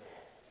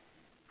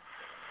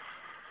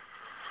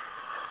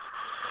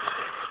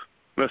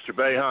 Mr.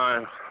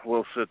 Boeheim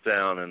will sit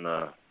down and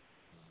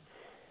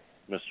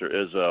Mr.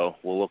 Izzo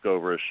will look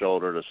over his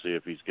shoulder to see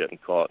if he's getting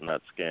caught in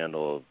that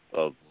scandal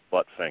of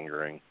butt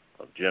fingering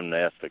of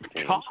gymnastic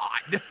teams.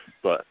 God.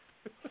 But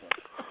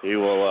he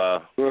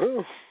will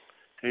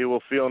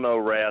feel no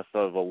wrath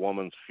of a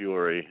woman's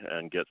fury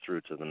and get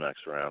through to the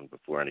next round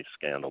before any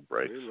scandal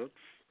breaks.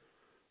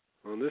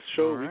 On this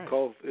show, All right. we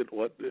call it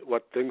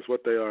what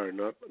they are,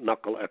 not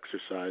knuckle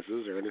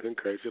exercises or anything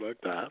crazy like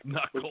that.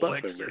 Knuckle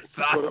butt fingering.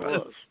 That's what it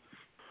was.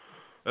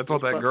 That's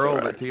what that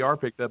girl that TR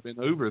picked up in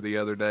Uber the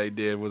other day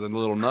did with a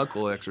little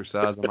knuckle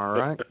exercise. Am I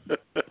right?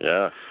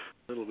 Yeah.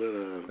 A little bit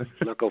of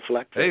knuckle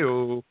flexing.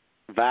 Hey-o.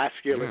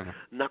 Vascular,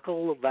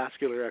 knuckle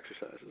vascular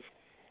exercises.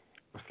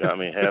 Got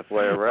me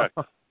halfway erect.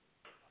 All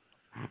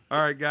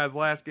right, guys,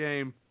 last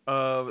game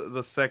of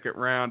the second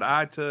round.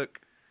 I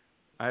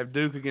have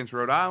Duke against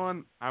Rhode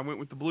Island. I went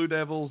with the Blue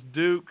Devils.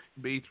 Duke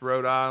beats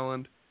Rhode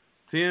Island.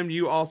 Tim,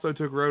 you also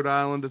took Rhode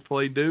Island to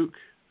play Duke.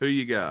 Who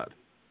you got?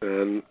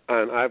 And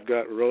I've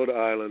got Rhode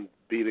Island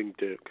beating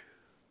Duke.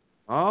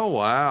 Oh,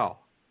 wow.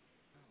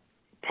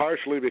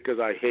 Partially because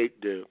I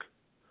hate Duke,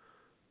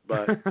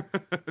 but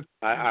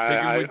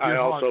I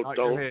also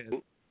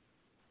don't.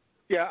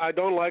 Yeah, I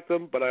don't like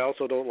them, but I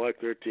also don't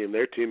like their team.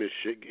 Their team is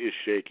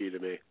shaky to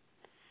me.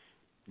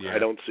 Yeah. I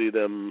don't see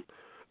them,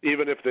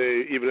 even if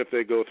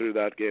they go through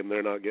that game,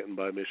 they're not getting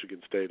by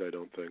Michigan State. I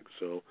don't think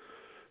so.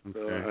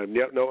 Okay. I'm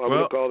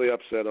going to call the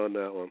upset on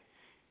that one.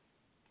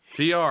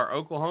 TR,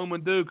 Oklahoma,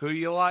 Duke. Who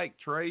you like?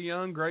 Trae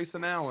Young,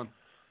 Grayson Allen.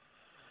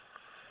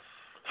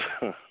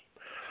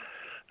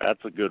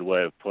 That's a good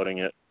way of putting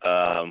it.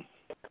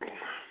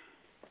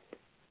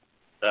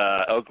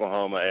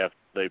 Oklahoma, after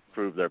they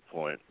proved their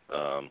point,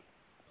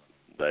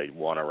 they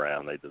won a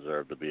round. They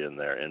deserve to be in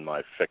there in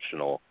my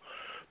fictional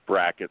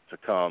bracket to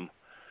come.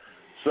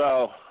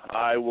 So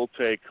I will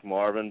take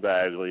Marvin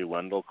Bagley,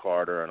 Wendell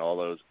Carter, and all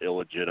those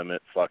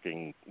illegitimate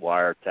fucking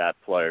wiretap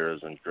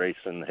players and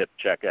Grayson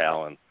Hip-Check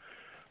Allen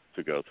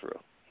to go through.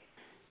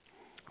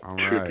 All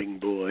right. Tripping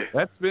boy.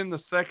 That's been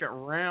the second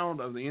round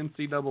of the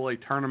NCAA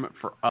tournament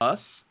for us.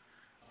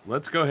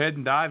 Let's go ahead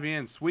and dive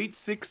in. Sweet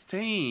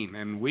 16,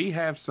 and we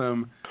have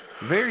some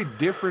very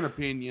different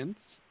opinions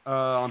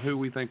on who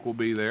we think will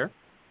be there.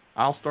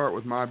 I'll start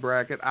with my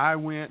bracket. I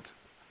went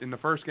in the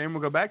first game.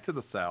 We'll go back to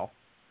the South.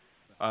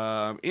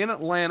 In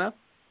Atlanta,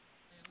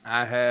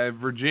 I have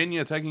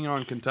Virginia taking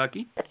on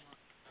Kentucky.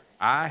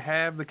 I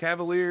have the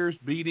Cavaliers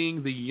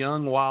beating the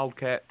young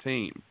Wildcat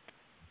team.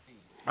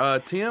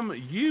 Tim,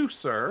 you,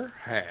 sir,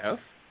 have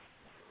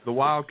the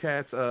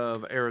Wildcats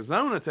of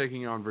Arizona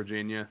taking on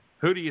Virginia.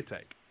 Who do you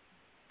take?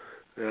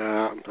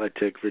 I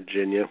take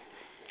Virginia.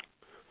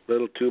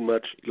 Little too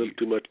much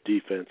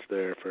defense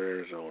there for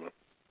Arizona.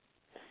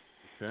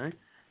 Okay.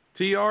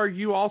 TR,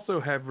 you also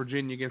have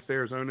Virginia against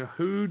Arizona.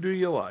 Who do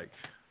you like?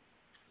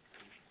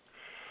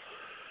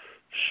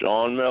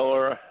 Sean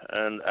Miller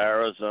and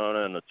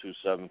Arizona and the 2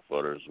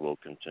 7-footers will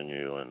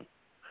continue and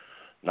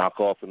knock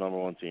off the number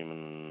one team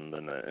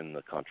in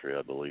the country,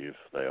 I believe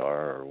they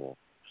are, or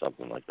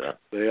something like that.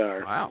 They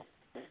are.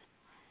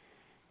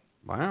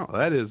 Wow,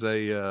 that is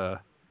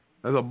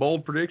that's a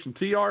bold prediction.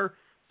 TR,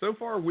 so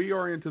far we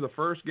are into the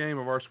first game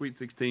of our Sweet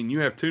 16. You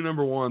have 2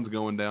 number ones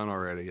going down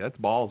already. That's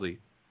ballsy.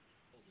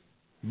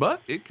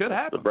 But it could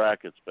happen. The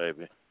brackets,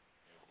 baby.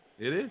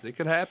 It is. It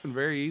could happen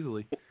very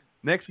easily.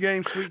 Next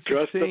game, Sweet 16,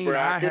 Trust the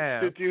brackets, I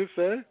have. did you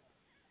say?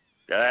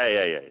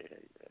 Yeah.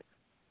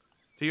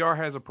 TR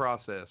has a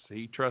process.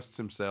 He trusts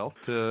himself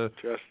to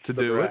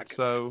do bracket. it.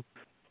 So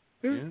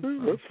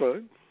that's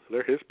fine.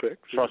 They're his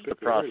picks. Trust the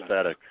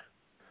prosthetic.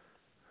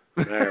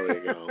 There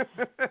we go.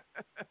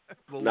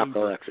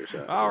 Knuckle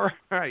exercise. All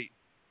right.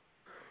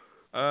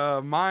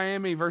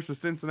 Miami versus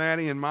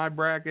Cincinnati in my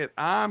bracket.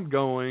 I'm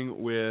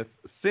going with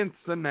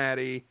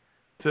Cincinnati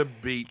to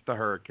beat the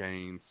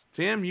Hurricanes.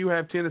 Tim, you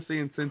have Tennessee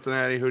and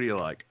Cincinnati. Who do you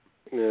like?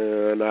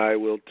 And I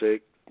will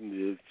take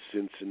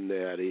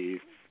Cincinnati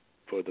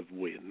for the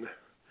win.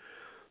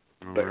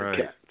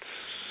 Bearcats.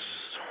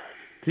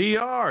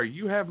 TR,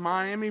 you have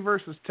Miami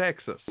versus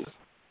Texas.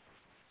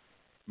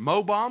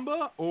 Mo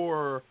Bamba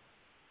or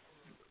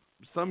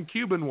some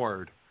Cuban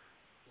word?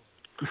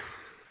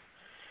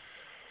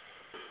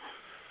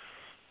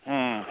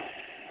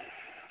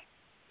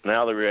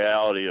 Now the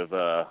reality of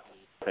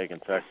taking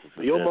Texas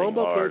is Yo hitting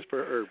Mamba hard. plays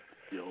for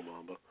Yo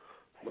Mamba.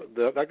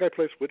 That guy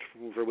plays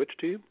for which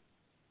team?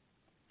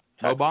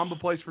 Mo Bamba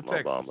plays for Mo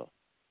Texas. Bamba.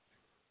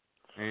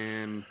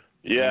 And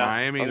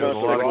Miami, there's there's a a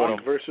lot lot of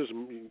Rock versus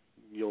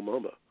Yo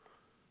Mamba.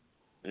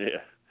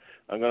 Yeah,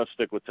 I'm going to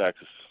stick with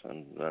Texas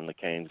and the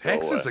Canes go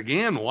away. Texas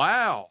again.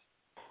 Wow.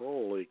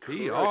 Holy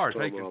TR Christ,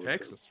 Tom taking Robinson.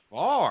 Texas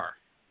far.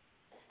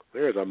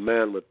 There's a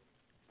man with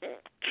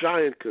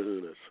giant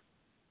kahunas.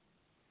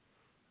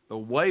 The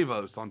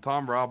huevos on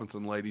Tom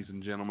Robinson, ladies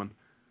and gentlemen.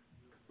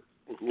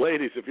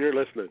 Ladies, if you're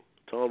listening,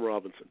 Tom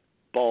Robinson,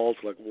 balls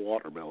like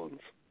watermelons.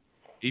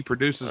 He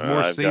produces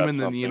more I've got semen than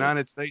the something.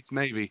 United States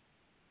Navy.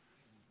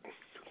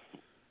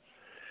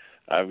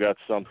 I've got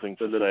something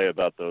to say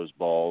about those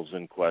balls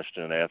in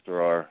question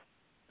after our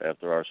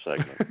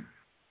segment.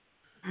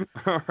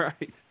 All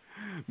right.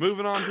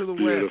 Moving on to the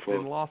Beautiful.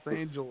 West in Los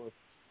Angeles.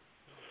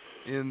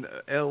 In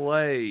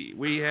L.A.,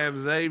 we have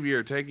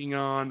Xavier taking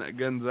on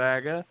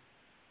Gonzaga.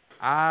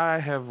 I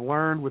have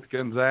learned with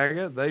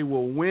Gonzaga, they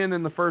will win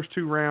in the first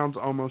 2 rounds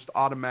almost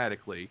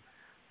automatically.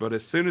 But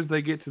as soon as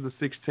they get to the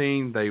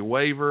 16, they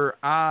waver.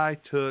 I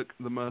took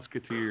the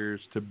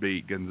Musketeers to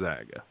beat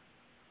Gonzaga.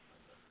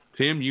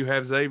 Tim, you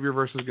have Xavier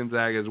versus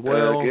Gonzaga as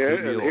well.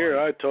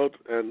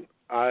 And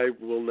I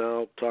will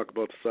now talk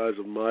about the size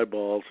of my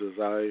balls as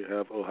I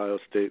have Ohio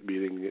State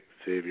beating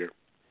Xavier.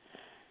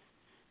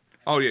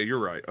 Oh, yeah, you're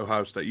right.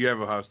 Ohio State. You have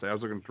Ohio State. I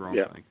was looking at the wrong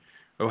thing.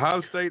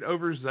 Ohio State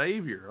over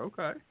Xavier.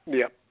 Okay.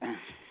 Yep.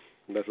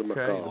 That's what I'm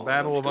calling. The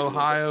Battle of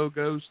Ohio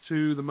goes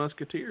to the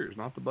Musketeers,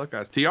 not the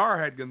Buckeyes. TR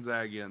had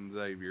Gonzaga and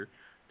Xavier.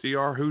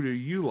 TR, who do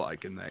you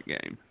like in that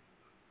game?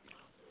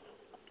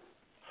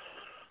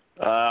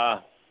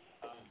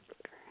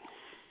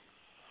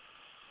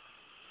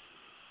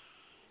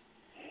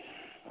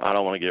 I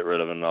don't want to get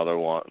rid of another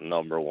one,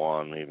 number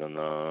one, even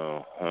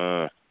though.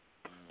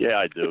 Yeah,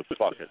 I do.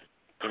 Fuck it.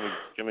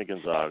 Give me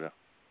Gonzaga.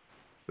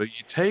 So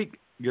you take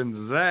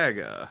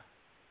Gonzaga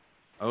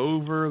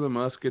over the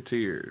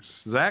Musketeers.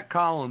 Zach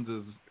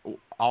Collins'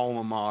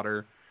 alma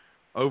mater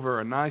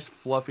over a nice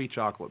fluffy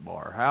chocolate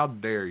bar. How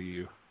dare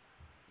you?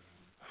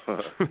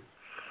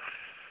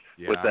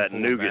 With that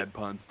nougat. Bad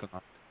puns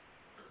tonight.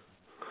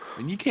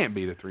 And you can't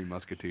beat the Three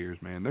Musketeers,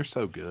 man. They're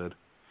so good.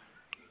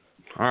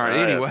 All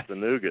right, anyway. The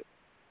nougat.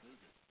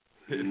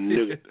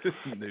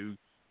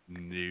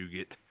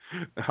 Nougat.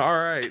 All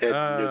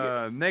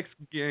right. Next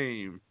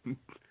game.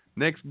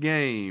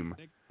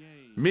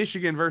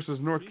 Michigan versus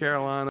North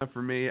Carolina.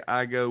 For me,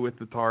 I go with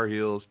the Tar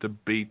Heels to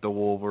beat the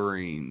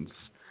Wolverines.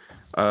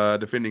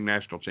 Defending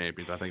national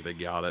champions. I think they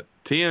got it.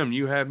 Tim,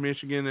 you have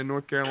Michigan and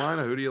North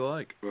Carolina. Who do you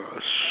like?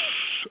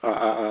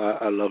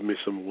 I love me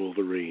some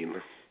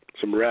Wolverine.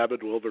 Some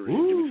rabid Wolverine.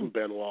 Ooh. Give me some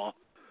Benoit.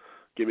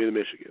 Give me the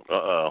Michigan.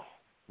 Uh-oh.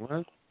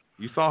 What?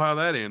 You saw how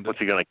that ended. What's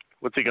he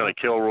gonna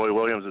kill Roy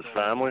Williams'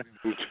 family?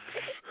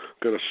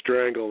 Gonna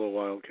strangle the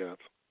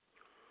Wildcats.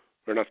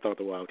 Or not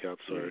the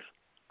Wildcats, sorry.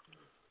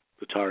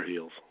 The Tar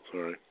Heels,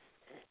 sorry.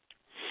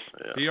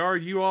 Yeah. PR,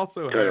 you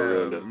also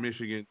have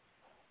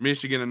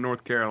Michigan and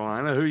North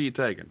Carolina. Who are you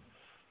taking?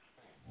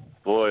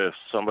 Boy, if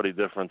somebody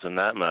different's in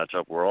that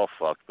matchup, we're all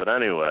fucked. But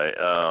anyway,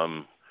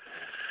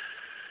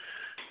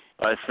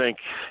 I think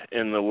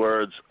in the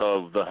words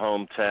of the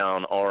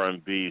hometown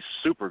R&B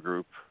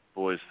supergroup,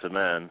 Boys to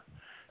Men,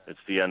 it's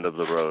the end of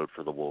the road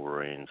for the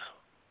Wolverines.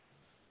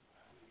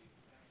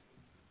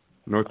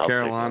 North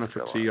Carolina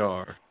for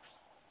TR.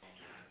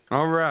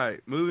 All right,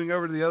 moving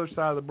over to the other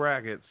side of the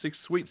bracket,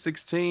 Sweet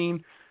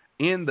 16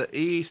 in the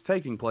East,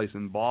 taking place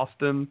in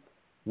Boston.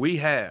 We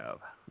have,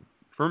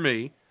 for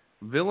me,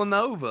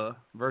 Villanova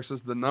versus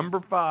the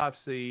number 5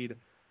 seed,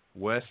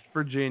 West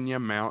Virginia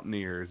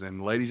Mountaineers.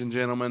 And ladies and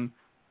gentlemen,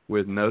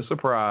 with no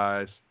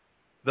surprise,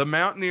 the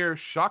Mountaineers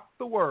shocked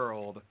the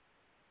world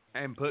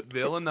and put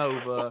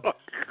Villanova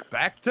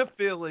back to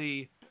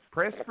Philly.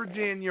 Press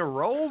Virginia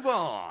rolls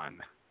on.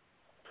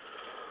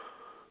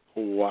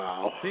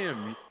 Wow.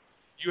 Tim,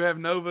 you have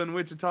Nova and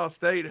Wichita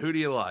State. Who do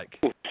you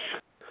like?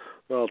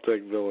 I'll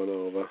take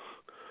Villanova.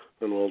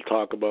 And we'll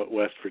talk about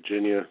West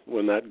Virginia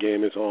when that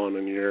game is on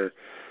and your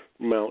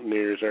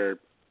Mountaineers are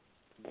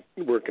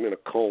working in a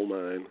coal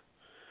mine.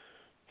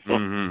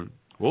 Mm-hmm.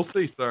 We'll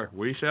see, sir.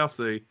 We shall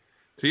see.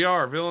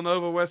 TR,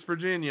 Villanova, West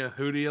Virginia.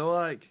 Who do you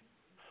like?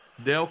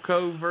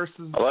 Delco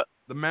versus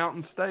the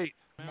Mountain State.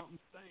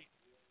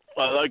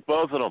 I like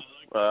both of them.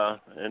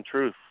 In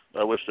truth,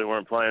 I wish they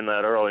weren't playing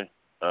that early.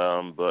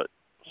 But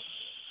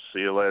see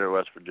you later,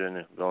 West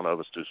Virginia.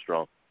 Villanova's too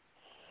strong.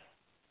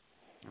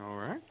 All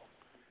right.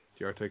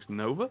 TR takes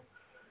Nova.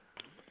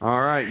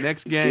 All right,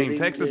 next game,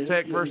 Texas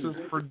Tech versus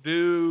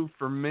Purdue.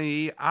 For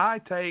me, I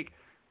take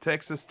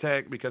Texas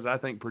Tech because I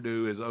think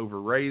Purdue is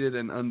overrated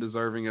and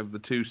undeserving of the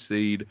 2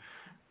 seed.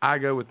 I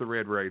go with the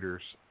Red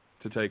Raiders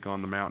to take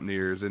on the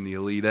Mountaineers in the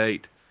Elite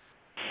Eight,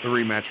 the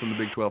rematch from the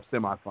Big 12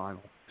 semifinal.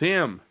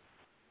 Tim,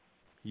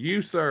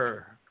 you,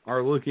 sir,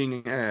 are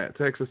looking at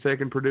Texas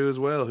Tech and Purdue as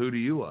well. Who do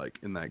you like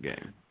in that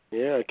game?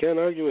 Yeah, I can't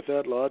argue with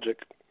that logic.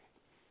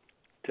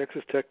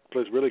 Texas Tech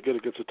plays really good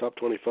against the top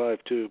 25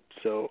 too,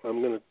 so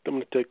I'm gonna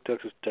take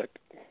Texas Tech.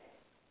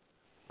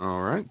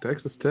 All right,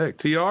 Texas Tech.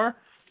 TR,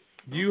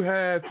 you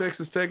have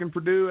Texas Tech and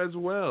Purdue as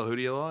well. Who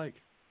do you like?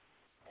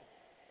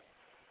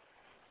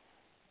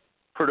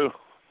 Purdue.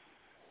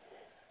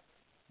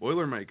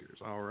 Boilermakers.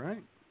 All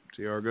right.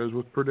 TR goes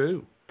with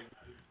Purdue.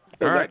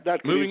 And all right,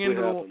 that could moving easily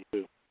into happen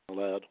too.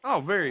 I'll add.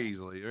 Oh, very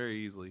easily,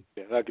 very easily.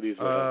 Yeah, that could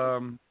easily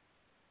happen.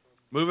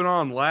 Moving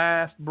on,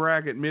 last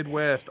bracket,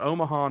 Midwest,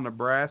 Omaha,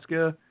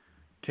 Nebraska.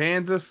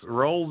 Kansas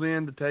rolls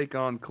in to take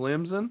on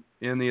Clemson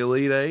in the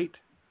Elite Eight.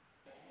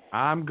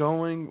 I'm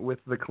going with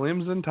the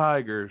Clemson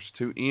Tigers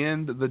to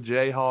end the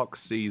Jayhawks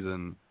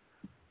season.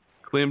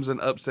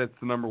 Clemson upsets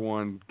the number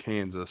 1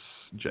 Kansas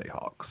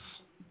Jayhawks.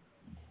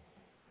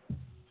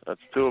 That's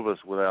two of us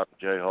without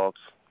Jayhawks.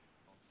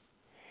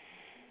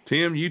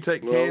 Tim, you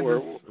take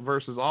Kansas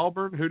versus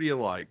Auburn. Who do you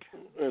like?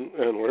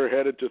 And we're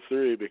headed to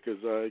 3 because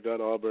I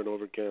got Auburn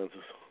over Kansas.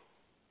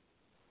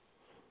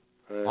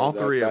 All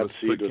three of us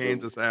put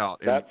Kansas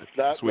out. That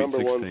Sweet number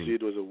 16. 1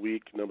 seed was a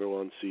weak number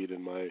 1 seed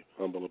in my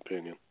humble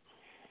opinion.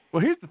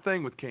 Well, here's the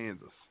thing with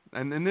Kansas,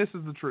 and this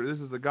is the truth.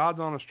 This is the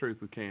God's honest truth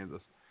with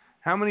Kansas.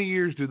 How many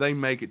years do they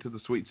make it to the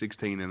Sweet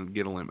 16 and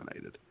get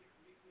eliminated?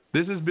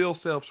 This is Bill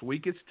Self's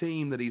weakest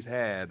team that he's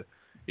had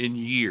in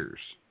years.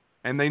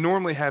 And they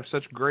normally have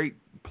such great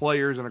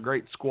players and a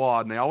great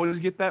squad, and they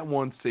always get that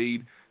 1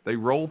 seed. They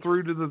roll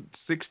through to the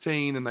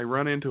 16, and they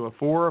run into a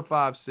 4 or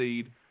 5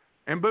 seed,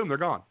 and boom, they're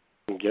gone.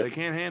 They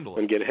can't handle it.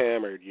 And get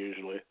hammered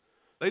usually.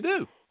 They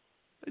do.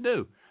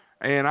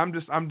 And I'm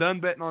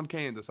done betting on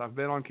Kansas. I've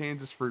bet on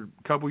Kansas for a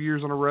couple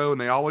years in a row,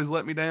 and they always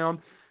let me down.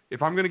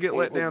 If I'm going to get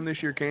let down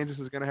this year, Kansas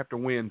is going to have to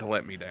win to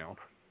let me down.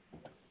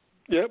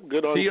 Yep,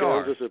 good on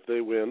Kansas if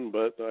they win,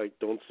 but I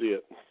don't see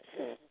it.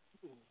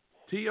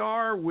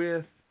 TR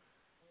with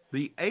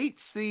the 8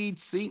 seed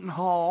Seton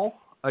Hall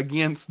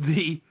against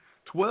the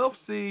 12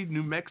 seed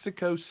New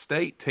Mexico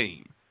State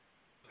team.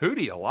 Who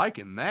do you like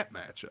in that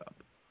matchup?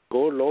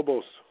 Go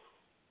Lobos.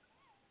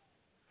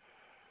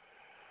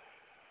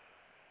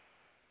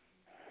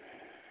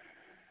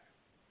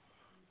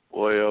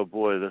 Boy, oh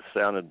boy, this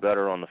sounded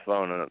better on the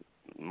phone than it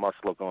must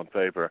look on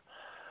paper.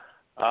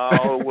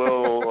 I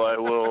will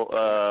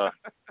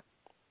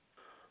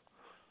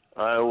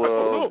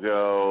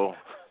go.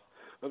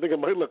 I think it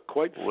might look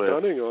quite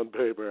stunning on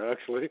paper,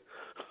 actually.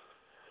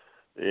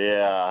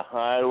 Yeah,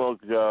 I will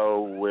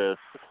go with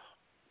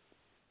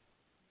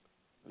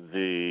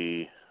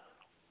the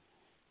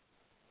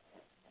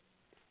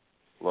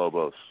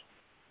Lobos.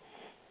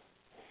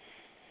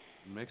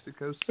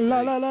 Mexico State.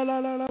 La la la la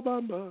la la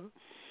bamba.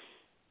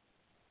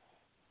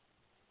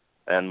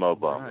 And Mo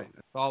Bamba. Right.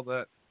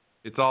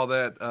 It's all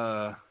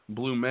that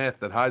blue meth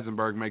that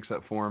Heisenberg makes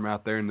up for him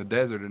out there in the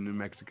desert in New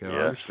Mexico.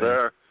 Yes,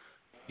 sir.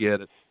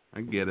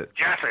 I get it.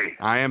 Jesse.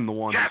 I am the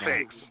one.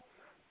 Jesse.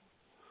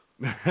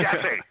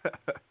 Jesse.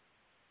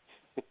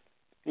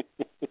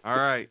 All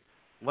right.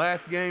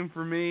 Last game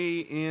for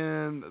me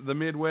in the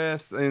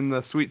Midwest in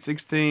the Sweet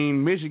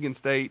 16. Michigan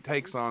State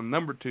takes on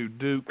number 2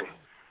 Duke.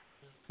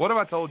 What have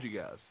I told you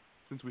guys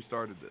since we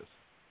started this?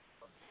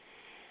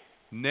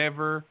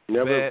 Never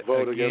bet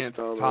vote against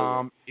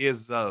Tom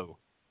Izzo.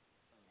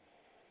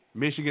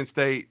 Michigan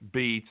State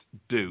beats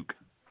Duke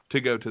to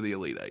go to the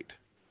Elite Eight.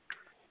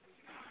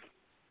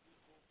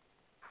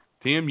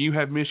 Tim, you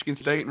have Michigan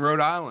State and Rhode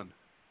Island.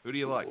 Who do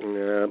you like?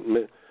 Yeah,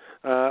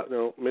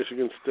 no,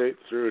 Michigan State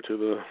through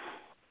to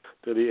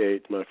the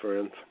 8, my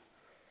friends.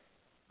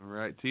 All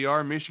right,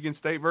 TR, Michigan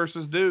State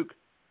versus Duke.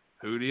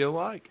 Who do you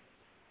like?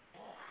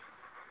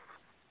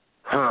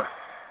 I'm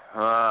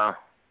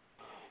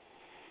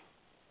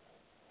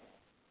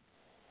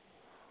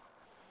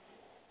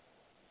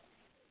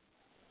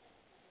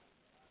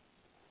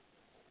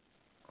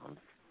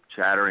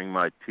chattering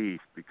my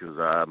teeth because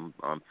I'm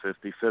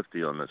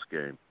 50-50 on this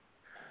game.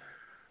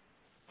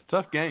 It's a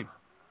tough game.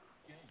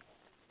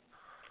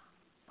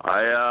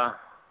 Yeah.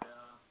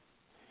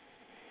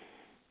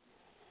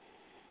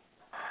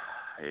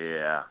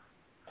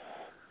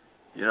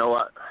 You know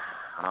what?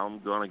 I'm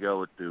going to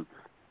go with Duke.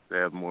 They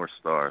have more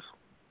stars.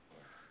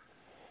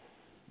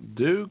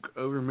 Duke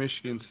over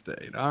Michigan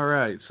State. All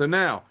right. So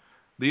now,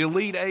 the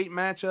Elite Eight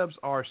matchups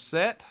are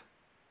set.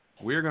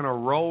 We're going to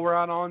roll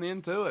right on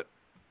into it.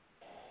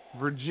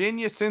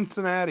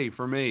 Virginia-Cincinnati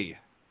for me.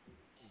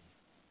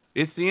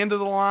 It's the end of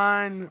the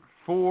line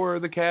for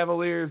the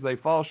Cavaliers. They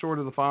fall short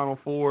of the Final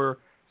Four.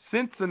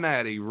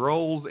 Cincinnati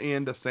rolls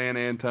into San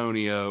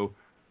Antonio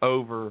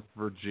over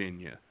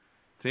Virginia.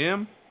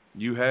 Tim,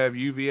 you have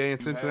UVA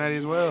and Cincinnati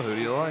as well. Who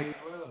do you like?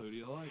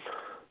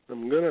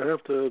 I'm going to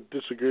have to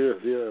disagree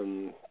with you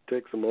and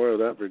take some more of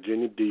that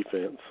Virginia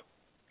defense.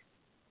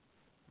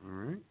 All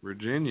right,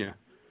 Virginia.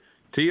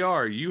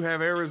 TR, you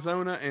have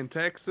Arizona and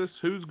Texas.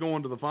 Who's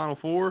going to the Final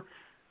Four?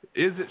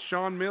 Is it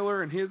Sean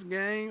Miller and his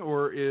gang,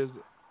 or is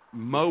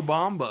Mo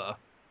Bamba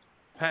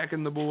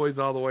packing the boys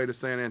all the way to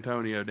San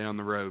Antonio down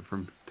the road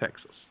from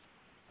Texas?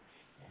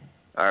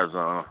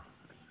 Arizona.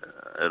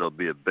 It'll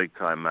be a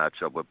big-time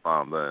matchup with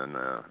Bamba and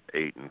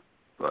Ayton,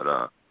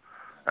 but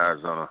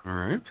Arizona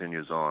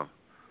continues on.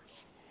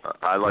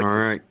 I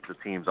like the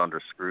teams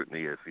under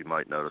scrutiny, if you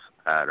might notice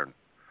a pattern.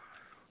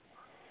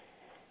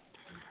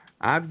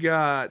 I've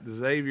got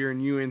Xavier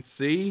and UNC,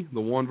 the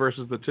 1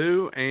 versus the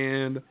 2,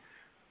 and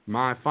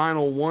my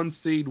final 1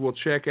 seed will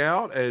check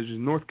out as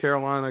North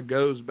Carolina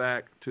goes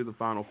back to the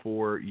Final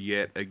Four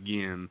yet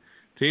again.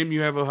 Tim,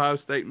 you have Ohio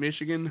State,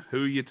 Michigan.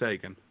 Who are you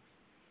taking?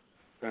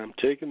 I'm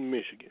taking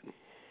Michigan.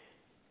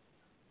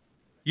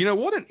 You know,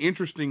 what an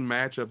interesting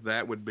matchup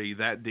that would be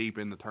that deep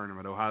in the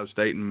tournament, Ohio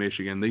State and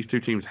Michigan. These two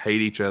teams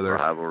hate each other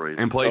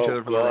and play each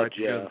other for the right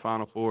to go to the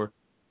Final Four.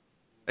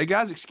 Hey,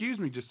 guys, excuse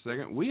me just a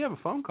second. We have a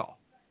phone call.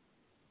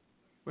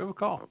 We have a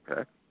call.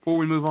 Okay. Before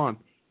we move on.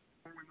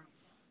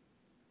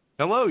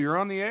 Hello, you're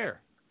on the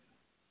air.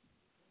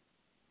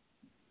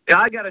 Yeah,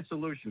 I got a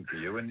solution for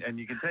you, and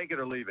you can take it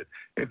or leave it.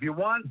 If you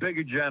want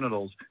bigger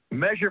genitals,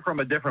 measure from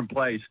a different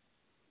place.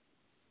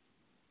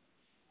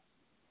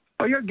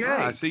 Oh, you're gay.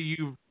 I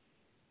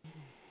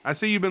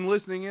see you've been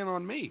listening in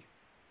on me.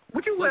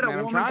 Would you Look, let man, a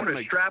I'm woman trying to put a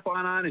make-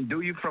 strap-on on and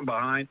do you from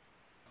behind?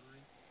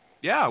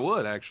 Yeah, I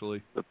would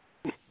actually.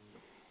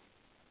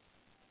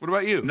 What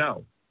about you?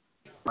 No.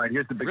 All right,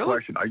 here's the big Really?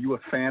 question. Are you a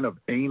fan of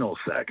anal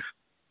sex?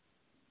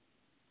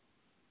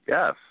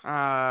 Yes.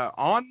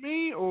 On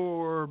me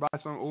or by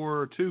some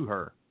or to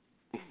her?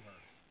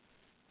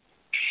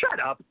 Shut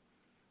up.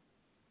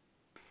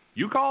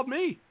 You called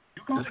me.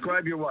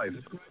 Describe your wife.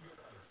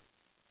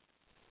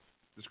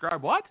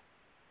 Describe what?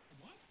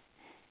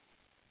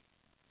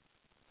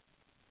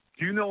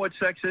 Do you know what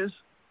sex is?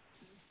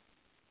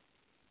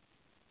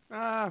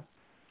 I've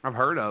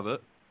heard of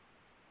it.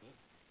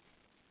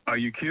 Are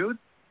you cute?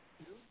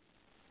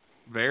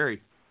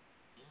 Very.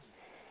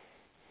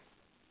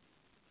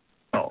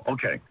 Oh,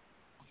 okay.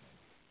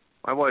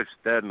 My wife's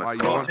dead in the Why, you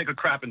Go want- take a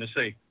crap in the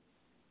sea.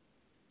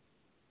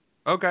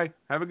 Okay.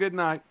 Have a good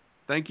night.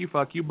 Thank you.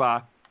 Fuck you.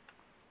 Bye.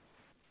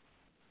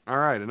 All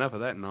right. Enough of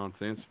that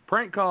nonsense.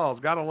 Prank calls.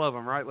 Gotta love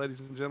them, right, ladies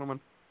and gentlemen?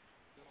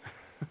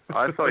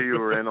 I thought you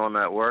were in on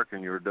that work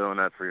and you were doing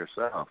that for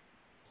yourself.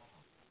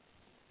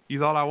 You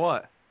thought I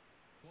what?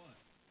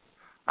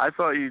 I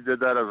thought you did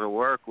that as a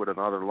work with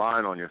another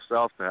line on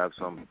yourself to have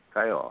some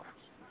payoff.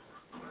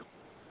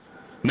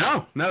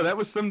 No, that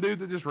was some dude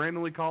that just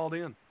randomly called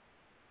in.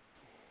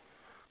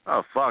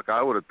 Oh fuck!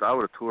 I would have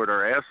toured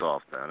her ass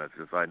off then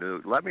if I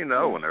knew. Let me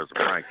know when there's a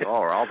prank call,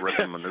 or I'll rip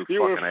him a new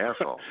fucking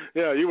asshole.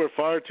 Yeah, you were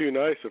far too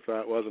nice if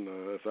that was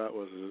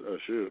a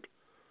shoot.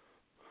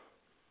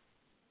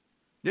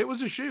 It was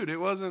a shoot. It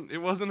wasn't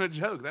a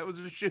joke. That was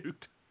a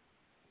shoot.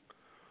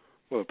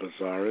 What a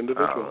bizarre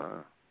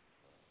individual.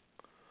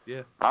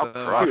 Yeah. I'll So,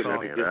 crush I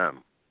saw- any of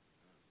them.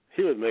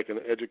 He would make an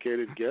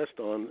educated guest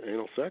on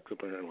anal sex,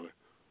 apparently.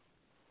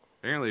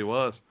 Apparently it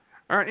was.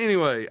 All right.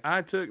 Anyway,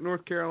 I took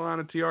North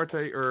Carolina.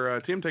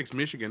 Tim takes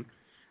Michigan.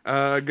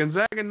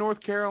 Gonzaga,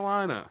 North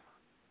Carolina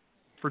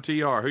for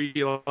TR. Who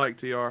you like,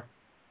 TR?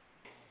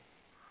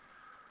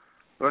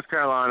 North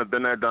Carolina,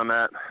 been there, done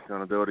that.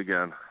 Gonna do it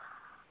again.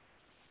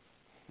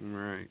 All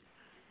right.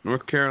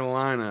 North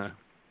Carolina.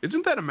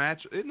 Isn't that a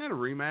match? Isn't that a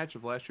rematch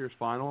of last year's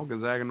final,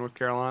 Gonzaga, North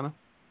Carolina?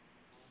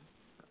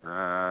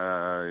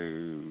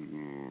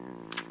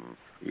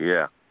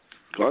 Yeah.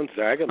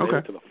 Gonzaga made Okay.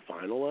 it to the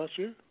final last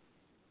year?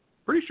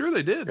 Pretty sure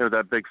they did. Yeah,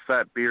 that big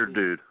fat beard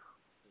dude.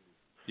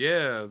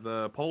 Yeah,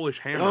 the Polish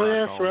hammer. Oh, I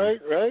yes, call him.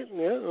 right.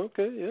 Yeah,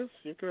 okay, yes,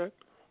 you're correct.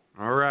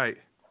 All right.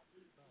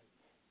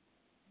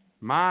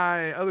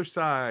 My other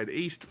side,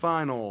 East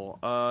Final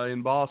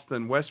in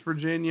Boston, West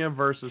Virginia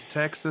versus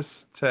Texas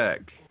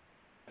Tech.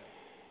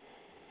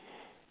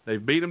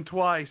 They've beat them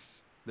twice.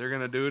 They're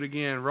going to do it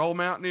again. Roll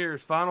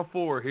Mountaineers, Final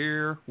Four.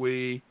 Here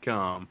we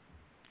come.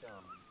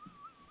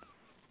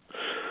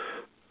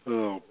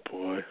 Oh,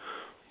 boy.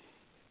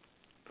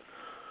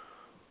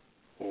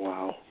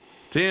 Wow.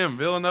 Tim,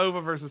 Villanova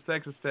versus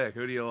Texas Tech.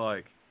 Who do you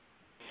like?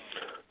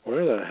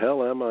 Where the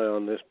hell am I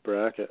on this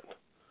bracket?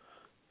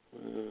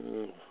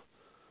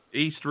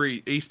 East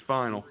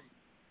Final.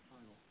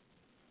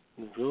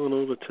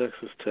 Villanova,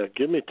 Texas Tech.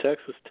 Give me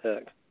Texas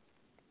Tech.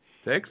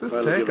 Texas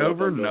Finally Tech giving up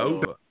over on Nova.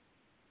 Nova.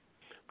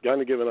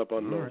 Kind of giving up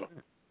on All Nova. right.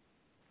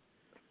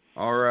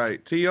 All right.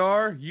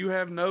 TR, you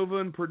have Nova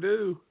and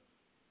Purdue.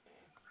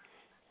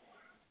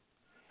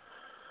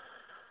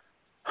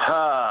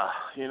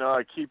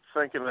 I keep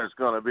thinking there's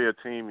going to be a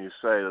team you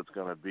say that's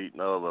going to beat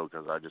Nova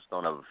because I just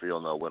don't have a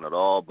feeling they'll win at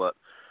all. But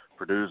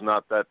Purdue's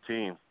not that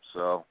team,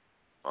 so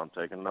I'm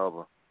taking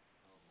Nova.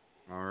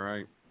 All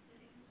right.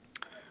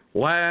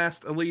 Last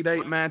Elite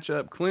Eight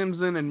matchup,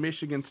 Clemson and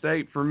Michigan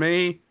State for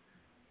me.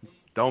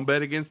 Don't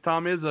bet against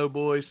Tom Izzo,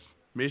 boys.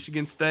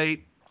 Michigan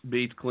State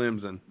beats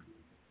Clemson.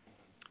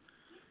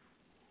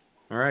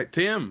 All right,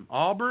 Tim,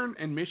 Auburn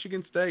and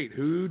Michigan State.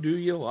 Who do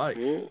you like?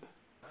 Yeah.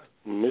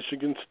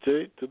 Michigan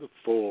State to the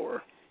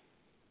 4.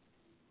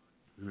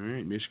 All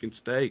right, Michigan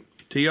State.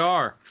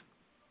 TR,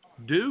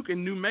 Duke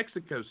and New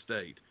Mexico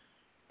State.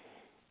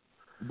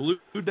 Blue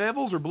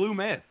Devils or Blue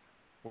Meth?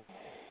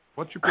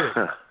 What's your pick?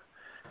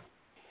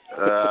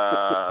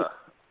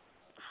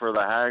 For the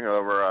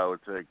hangover, I would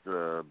take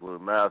the Blue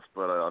Meth,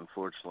 but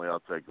unfortunately,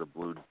 I'll take the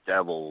Blue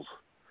Devils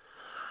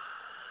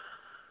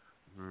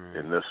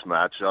in this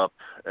matchup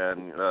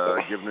and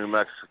give New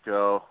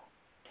Mexico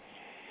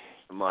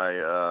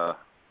my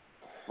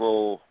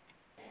full,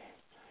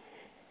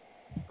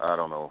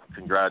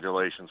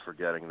 congratulations for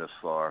getting this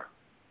far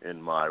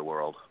in my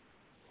world.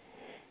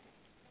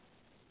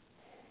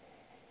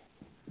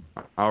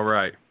 All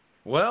right.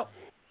 Well,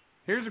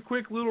 here's a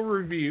quick little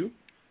review.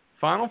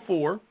 Final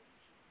Four.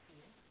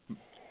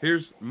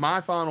 Here's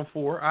my Final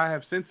Four. I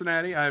have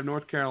Cincinnati, I have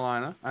North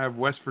Carolina, I have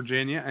West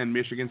Virginia, and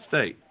Michigan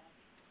State.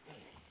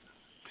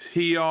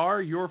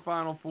 TR, your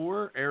Final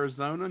Four,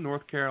 Arizona,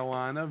 North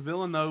Carolina,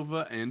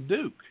 Villanova, and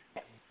Duke.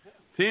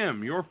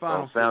 Tim, your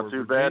Final Don't sound Four,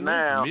 too bad Virginia,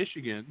 now.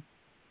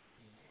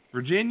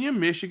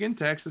 Michigan,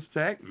 Texas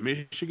Tech,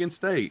 Michigan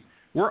State.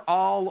 We're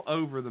all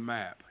over the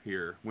map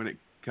here when it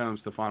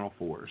comes to Final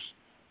Fours.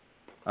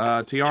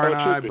 TR and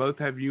I both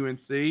have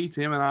UNC.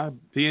 Tim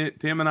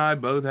and I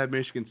both have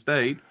Michigan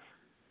State.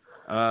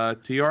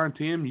 TR and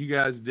Tim, you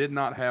guys did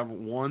not have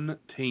one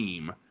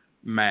team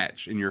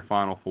match in your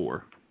Final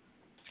Four.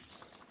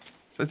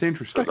 That's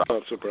interesting. That's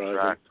not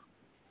surprising.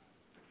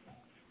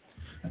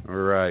 All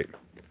right.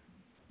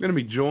 I'm going to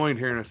be joined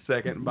here in a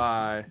second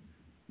by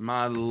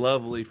my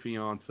lovely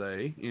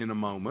fiance in a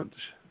moment.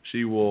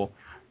 She will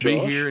be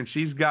here, and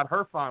she's got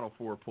her Final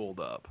Four pulled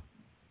up.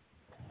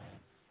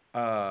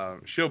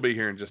 She'll be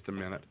here in just a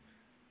minute.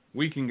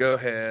 We can go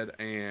ahead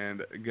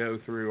and go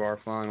through our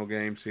final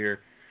games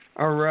here.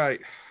 All right.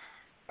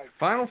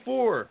 Final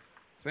Four.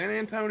 San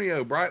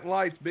Antonio, bright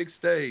lights, big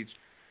stage.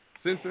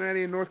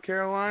 Cincinnati and North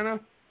Carolina.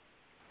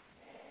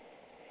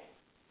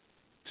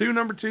 Two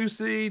number 2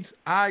 seeds.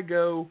 I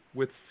go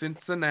with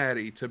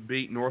Cincinnati to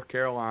beat North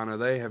Carolina.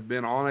 They have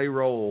been on a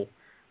roll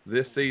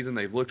this season.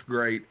 They've looked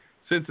great.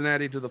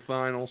 Cincinnati to the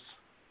finals.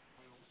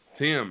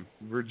 Tim,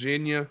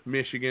 Virginia,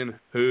 Michigan,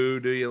 who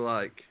do you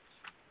like?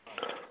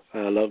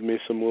 I love me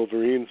some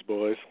Wolverines,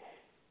 boys.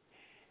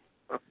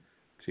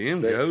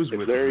 Tim goes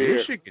with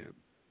Michigan.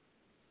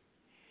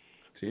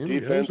 Tim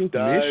defense goes with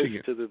dives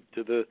Michigan.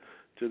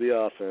 to the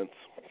offense.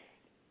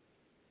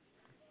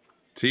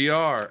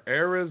 TR,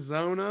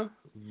 Arizona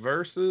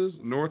versus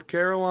North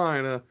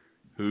Carolina.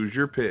 Who's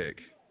your pick?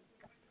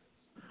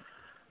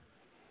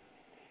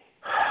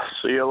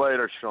 See you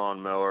later,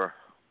 Sean Miller.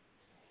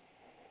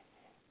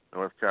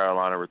 North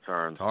Carolina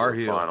returns to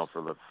the final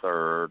for the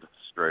 3rd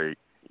straight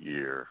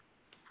year.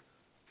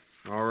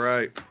 All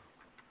right.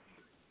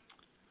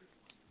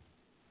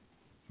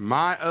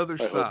 My other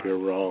side. I hope you're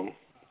wrong.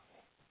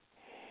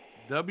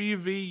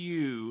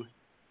 WVU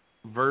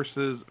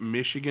versus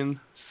Michigan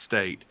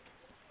State.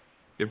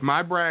 If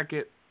my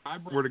bracket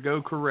were to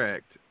go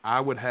correct, I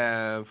would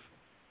have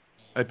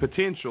a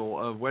potential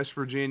of West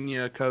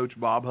Virginia coach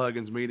Bob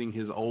Huggins meeting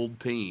his old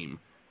team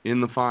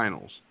in the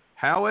finals.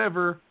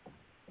 However,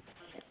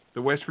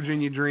 the West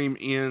Virginia dream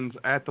ends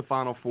at the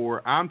Final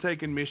Four. I'm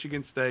taking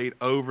Michigan State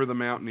over the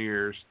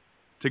Mountaineers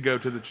to go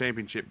to the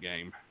championship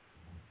game.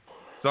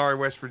 Sorry,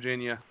 West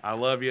Virginia. I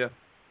love you,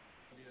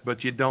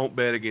 but you don't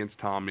bet against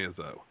Tom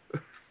Izzo.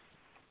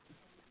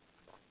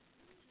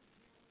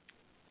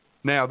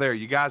 Now, there,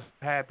 you guys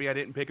happy I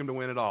didn't pick him to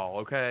win at all,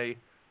 okay?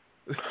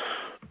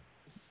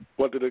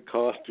 What did it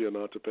cost you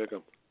not to pick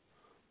him?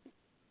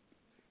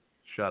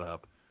 Shut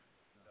up,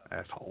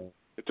 asshole.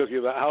 It took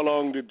you how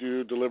long did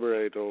you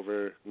deliberate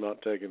over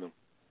not taking him?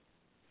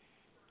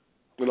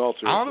 In all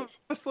seriousness.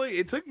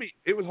 Honestly,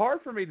 it was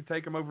hard for me to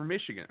take him over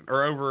Michigan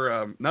or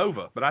over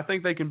Nova, but I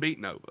think they can beat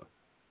Nova.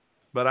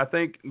 But I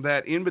think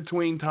that in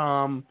between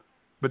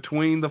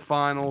between the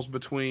finals,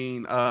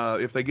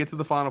 if they get to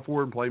the Final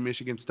Four and play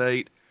Michigan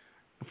State,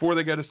 before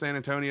they go to San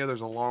Antonio, there's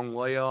a long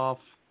layoff.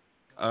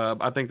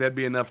 I think that'd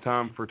be enough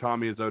time for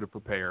Tommy Izzo to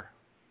prepare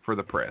for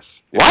the press.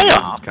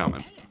 Layoff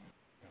coming.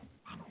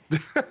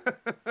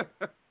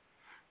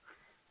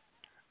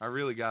 I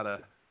really gotta.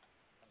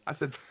 I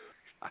said,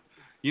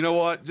 you know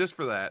what? Just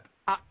for that.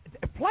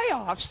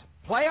 Playoffs.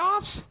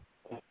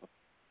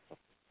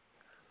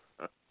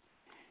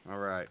 All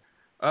right.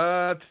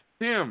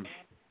 Tim,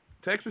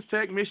 Texas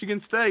Tech,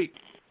 Michigan State.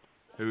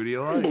 Who do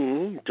you like?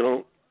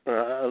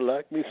 I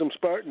like me some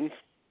Spartans.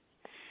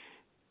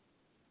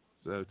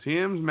 So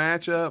Tim's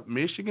matchup: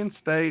 Michigan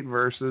State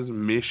versus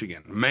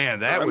Michigan. Man,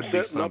 that would be something.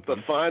 I'm setting up the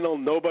final.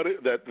 Nobody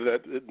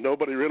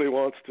really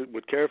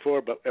would care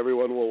for, but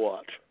everyone will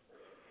watch.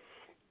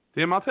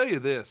 Tim, I'll tell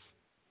you this: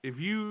 if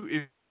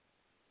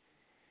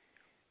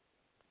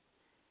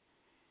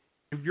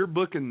you're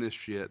booking this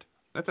shit,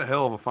 that's a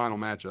hell of a final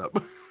matchup.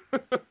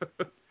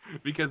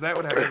 Because that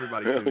would have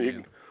everybody tuned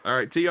in. All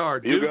right,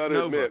 TR. You got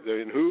to admit,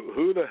 I mean,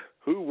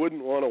 who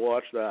wouldn't want to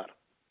watch that?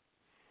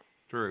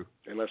 True.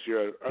 Unless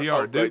you're a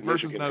TR, Duke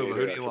versus Michigan Nova. hater,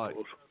 Who do you like?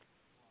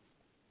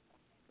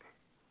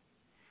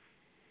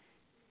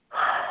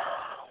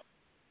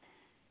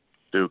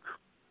 Duke.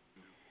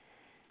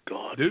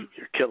 God, Duke,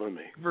 you're killing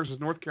me. Versus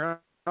North Carolina.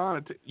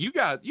 You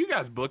guys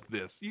booked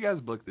this. You guys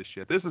booked this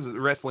shit. This is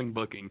wrestling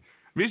booking.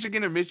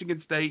 Michigan and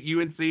Michigan State,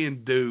 UNC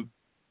and Duke.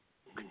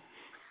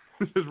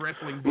 This is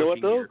wrestling booking. You know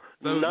what, though?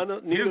 So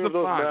neither of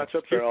those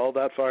matchups are all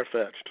that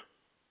far-fetched.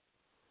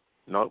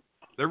 Nope.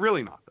 They're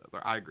really not, though.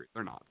 I agree.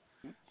 They're not.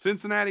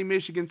 Cincinnati,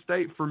 Michigan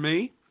State for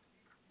me.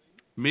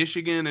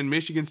 Michigan and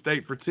Michigan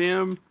State for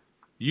Tim.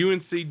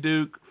 UNC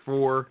Duke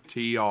for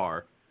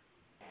TR.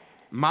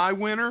 My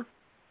winner,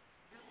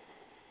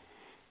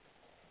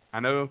 I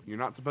know you're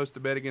not supposed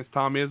to bet against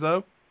Tom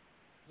Izzo,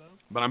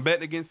 but I'm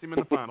betting against him in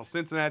the final.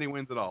 Cincinnati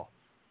wins it all.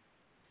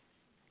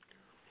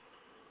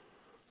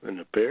 And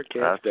the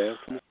Bearcats dance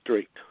in the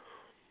street.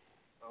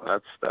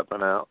 That's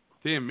stepping out.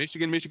 Tim,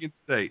 Michigan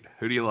State.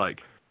 Who do you like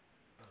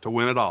to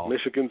win it all?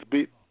 Michigan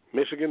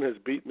has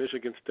beat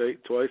Michigan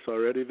State twice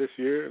already this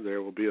year.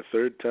 There will be a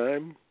third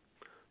time.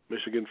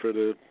 Michigan for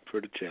the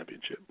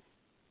championship.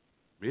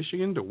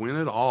 Michigan to win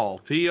it all.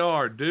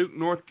 TR, Duke,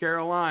 North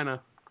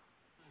Carolina.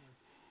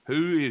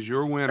 Who is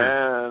your winner?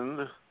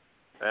 And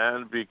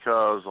and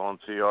because on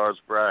TR's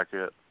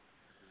bracket,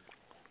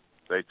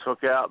 they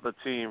took out the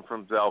team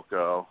from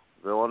Delco,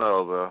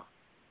 Villanova,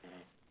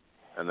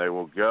 and they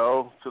will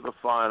go to the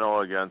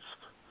final against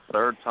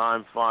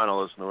third-time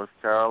finalist North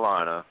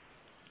Carolina,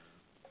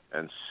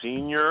 and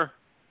senior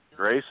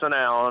Grayson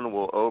Allen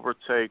will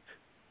overtake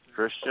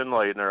Christian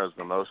Leitner as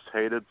the most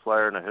hated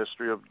player in the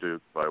history of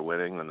Duke by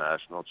winning the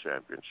national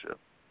championship.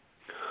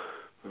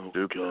 Oh,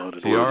 Duke God.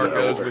 TR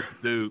goes with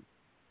Duke.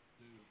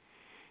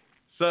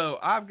 So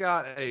I've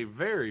got a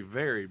very,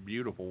 very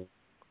beautiful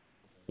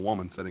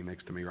woman sitting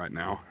next to me right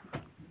now.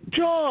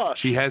 Josh!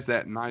 She has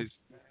that nice...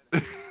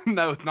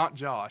 No, it's not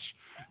Josh.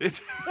 It's...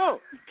 Oh.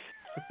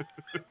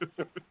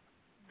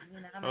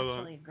 I'm Hold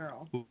actually a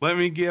girl. Let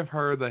me give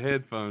her the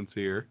headphones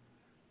here.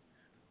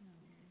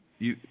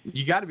 You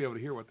got to be able to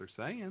hear what they're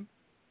saying.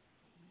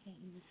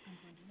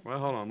 Well,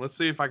 hold on. Let's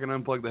see if I can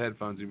unplug the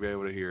headphones and be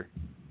able to hear.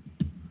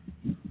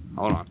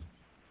 Hold on.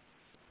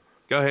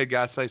 Go ahead,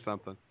 guys. Say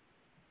something.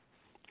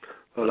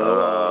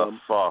 Hello.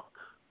 Fuck.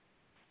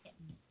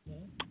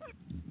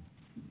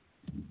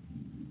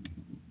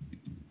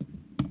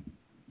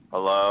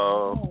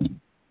 Hello.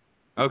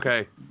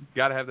 Okay.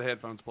 Got to have the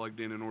headphones plugged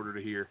in order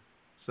to hear.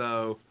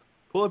 So,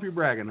 pull up your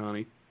bragging,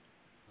 honey.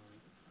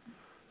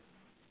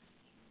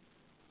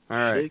 All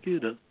right. Shake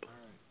it up.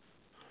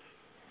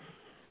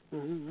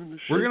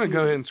 We're going to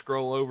go ahead and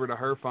scroll over to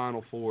her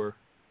Final Four.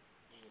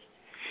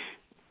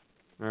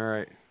 All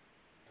right.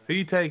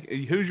 Who's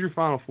your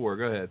Final Four?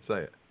 Go ahead.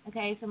 Say it.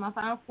 Okay, so my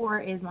Final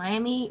Four is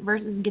Miami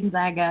versus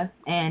Gonzaga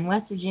and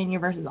West Virginia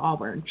versus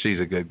Auburn. She's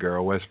a good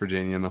girl. West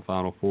Virginia in the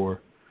Final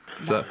Four.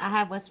 So, I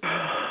have West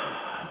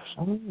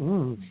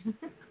Virginia.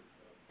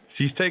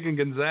 she's taking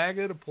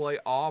Gonzaga to play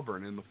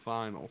Auburn in the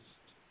finals.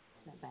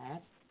 Not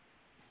bad.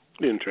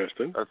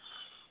 Interesting.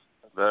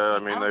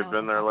 They've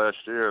been there last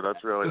year.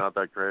 That's really not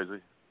that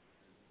crazy.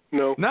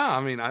 No. No,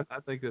 I mean, I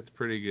think that's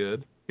pretty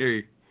good.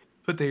 Here,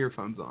 put the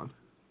earphones on.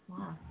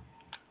 Wow.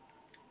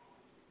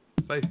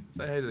 Say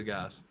hey to the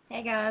guys.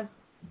 Hey, guys.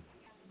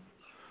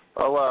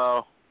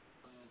 Hello.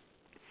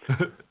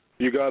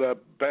 You got a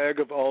bag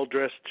of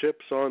all-dressed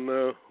chips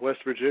on West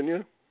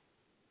Virginia?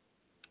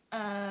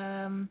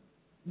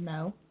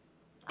 No.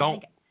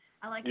 Don't.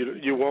 I like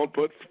You won't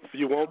put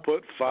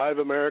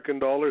 $5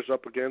 American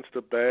up against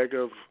a bag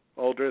of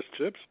all-dressed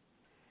chips?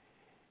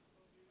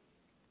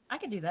 I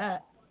could do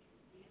that.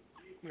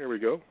 There we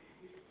go.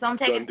 So I'm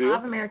taking Done deal.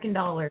 $5 American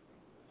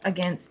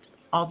against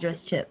all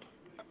dressed chips.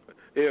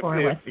 If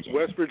For West Virginia.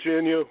 West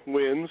Virginia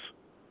wins,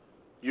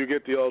 you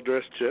get the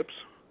all-dressed chips.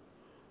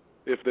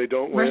 If they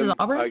don't Versus win,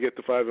 Auburn? I get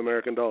the $5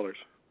 American.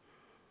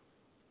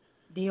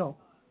 Deal.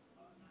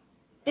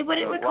 It would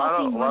Why cost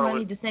me don't- more why don't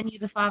money to send you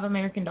the $5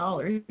 American.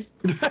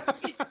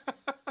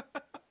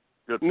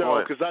 Good No,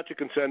 point. because that you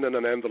can send in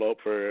an envelope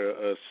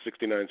for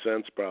 69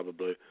 cents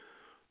probably.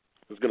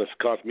 It's going to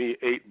cost me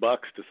 $8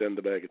 to send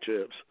a bag of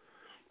chips.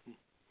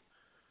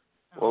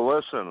 Well,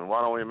 listen,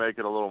 why don't we make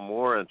it a little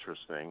more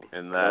interesting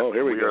in that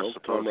Here we are go.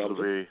 supposed Tom to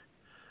Robinson. be,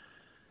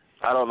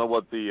 I don't know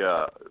what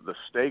the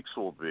stakes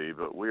will be,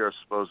 but we are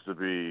supposed to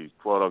be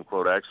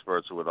quote-unquote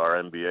experts with our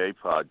NBA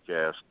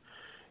podcast,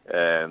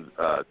 and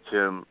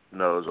Tim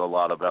knows a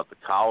lot about the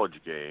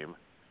college game.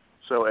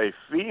 So a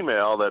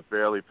female that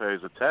barely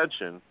pays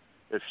attention,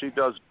 if she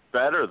does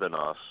better than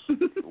us,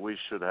 we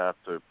should have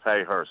to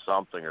pay her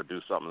something or do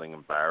something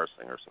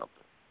embarrassing or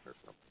something.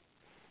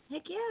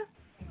 Heck yeah.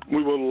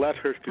 We will let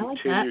her I like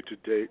continue to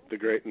date the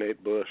great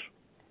Nate Bush.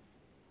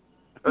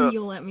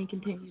 You'll let me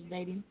continue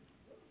dating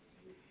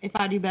if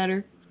I do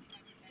better.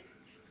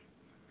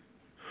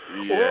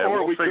 Yeah, Or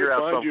we'll we figure could out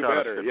find some you kind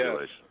better, of yes.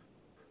 stipulation.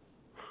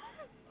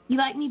 You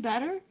like me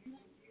better?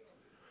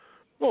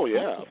 Oh,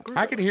 yeah.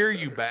 I can hear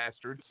you,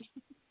 bastards.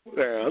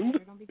 And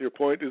your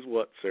point is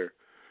what, sir?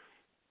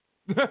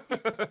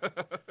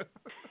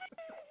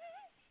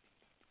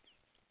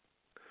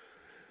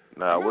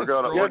 No, we're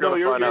gonna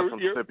find out some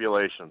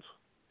stipulations.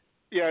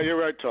 Yeah, you're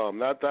right, Tom.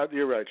 That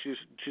you're right. She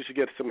should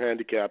get some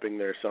handicapping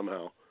there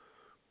somehow.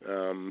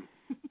 I'm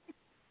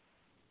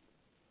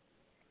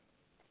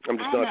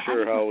just not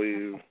sure how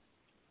we.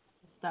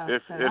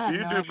 If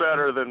you do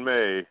better than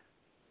me,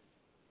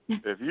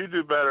 if you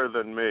do better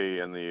than me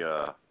in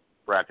the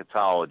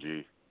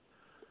bracketology,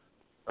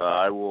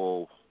 I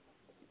will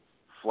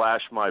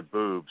flash my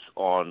boobs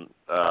on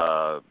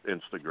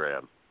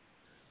Instagram.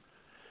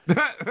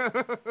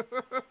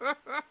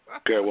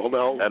 Okay, well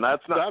now And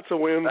that's a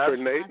win for that's-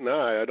 Nate and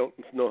I. I don't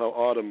know how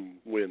Autumn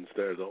wins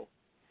there though.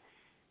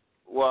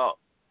 Well,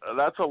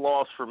 that's a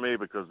loss for me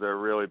because they're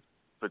really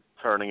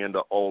turning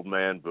into old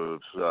man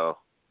boobs. So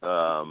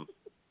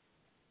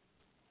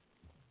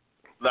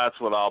that's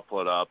what I'll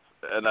put up,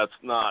 and that's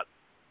not.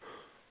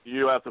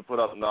 You have to put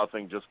up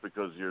nothing just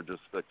because you're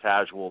just a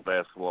casual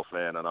basketball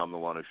fan, and I'm the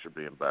one who should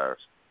be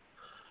embarrassed.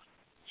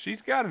 She's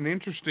got an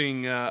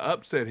interesting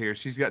upset here.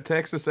 She's got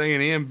Texas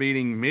A&M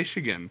beating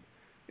Michigan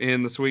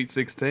in the Sweet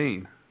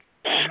 16.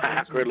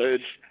 Sacrilege.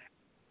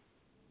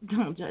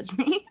 Don't judge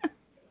me.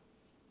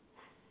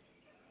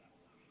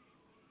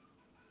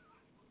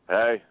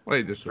 Hey,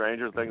 Wait, just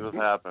stranger things have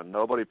happened.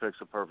 Nobody picks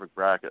a perfect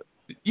bracket.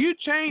 you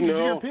changed No,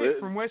 your pick but-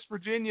 from West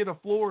Virginia to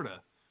Florida.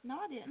 No,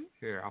 I didn't.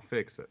 Here, I'll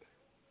fix it.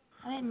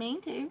 I didn't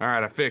mean to. All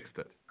right, I fixed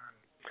it.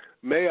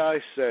 May I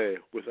say,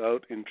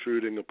 without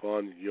intruding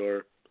upon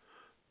your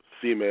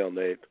female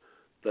Nate,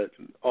 that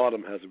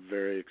Autumn has a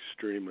very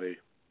extremely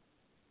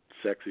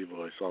sexy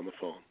voice on the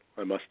phone.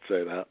 I must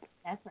say that.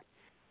 That's right.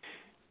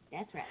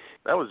 That's right.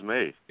 That was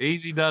me.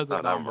 Easy does it, Oh,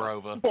 no.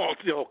 Dombrova. Well,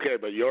 okay,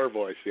 but your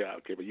voice, yeah,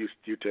 okay, but you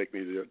take me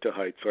to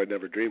heights I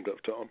never dreamed of,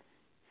 Tom.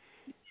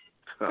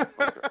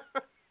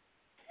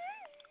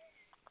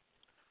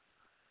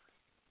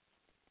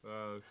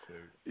 Oh,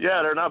 shoot.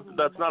 Yeah,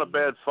 that's not a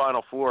bad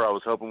Final Four. I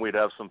was hoping we'd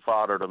have some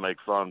fodder to make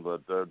fun,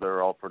 but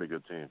they're all pretty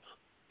good teams.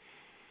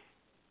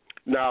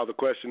 Now the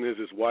question is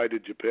why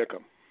did you pick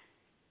them?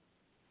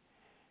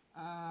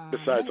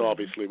 Besides,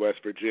 obviously, West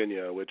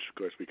Virginia, which, of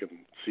course, we can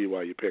see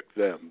why you picked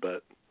them.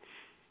 But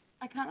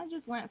I kind of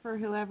just went for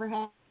whoever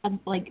had,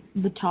 like,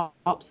 the top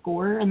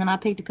score, and then I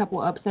picked a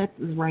couple upsets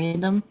as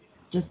random,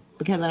 just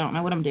because I don't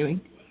know what I'm doing.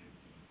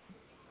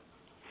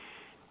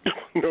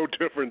 no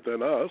different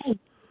than us.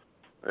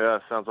 Yeah,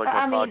 sounds like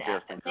I my mean,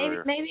 podcasting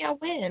career. maybe I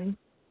win.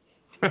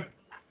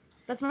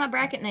 That's my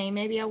bracket name.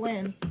 Maybe I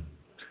win.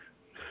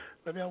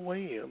 Maybe I'll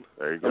win.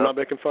 There you go. I'm not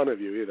making fun of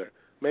you either.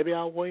 Maybe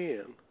I'll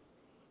win.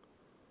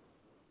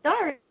 Don't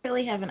I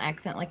really have an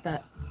accent like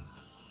that?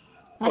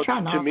 I Well, try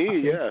not. to me,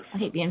 yes. I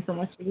hate being from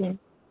West Virginia.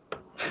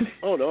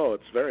 Oh no,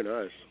 it's very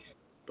nice.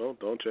 Don't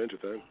change a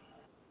thing.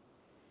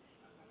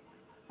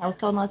 I was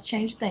told not to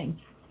change a thing.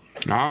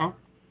 No.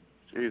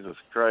 Jesus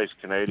Christ,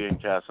 Canadian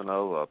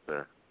Casanova up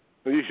there.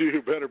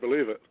 You better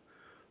believe it.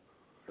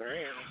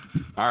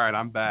 All right,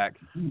 I'm back.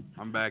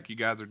 You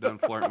guys are done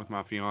flirting with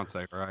my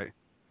fiance, right?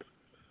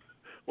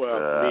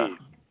 Well, me.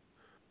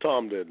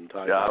 Tom didn't.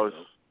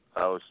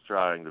 I was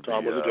trying to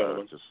Tom be was a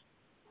gentleman.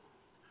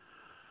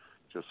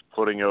 just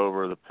putting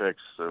over the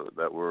picks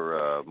that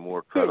were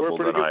more Yeah, credible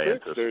we're pretty than I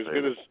good picks.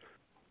 anticipated.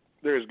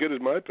 They're as good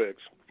as my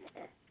picks.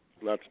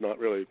 That's not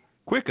really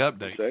Quick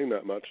update. saying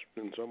that much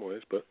in some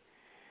ways, but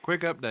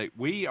Quick update.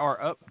 We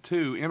are up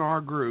to, in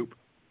our group,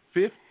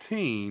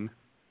 15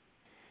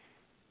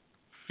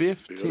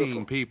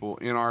 Beautiful. people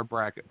in our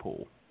bracket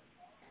pool.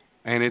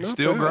 And it's Not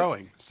still bad.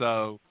 growing.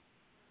 So,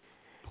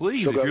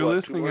 please, Still if got, you're what, 2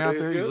 listening more out days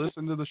there, to you go?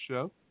 listen to the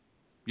show.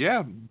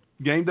 Yeah,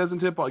 games don't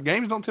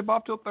tip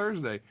off till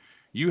Thursday.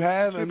 You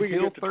have See if we can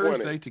until get to 20.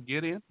 Thursday to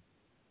get in.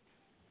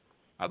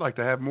 I'd like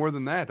to have more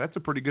than that. That's a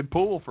pretty good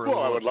pool for a well,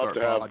 I little would love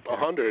to have upstart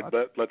podcast. 100,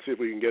 but let's see if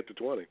we can get to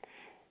 20.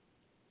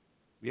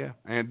 Yeah,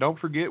 and don't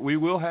forget, we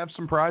will have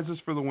some prizes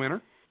for the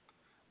winner.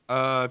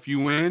 If you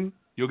win,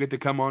 you'll get to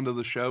come onto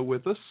the show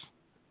with us.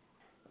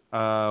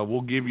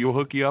 We'll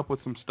hook you up with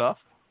some stuff.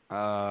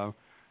 And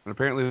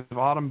apparently, if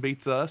Autumn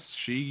beats us,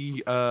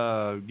 she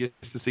gets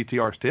to see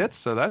TR's tits,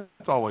 so that's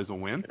always a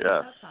win.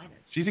 Yes.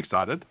 She's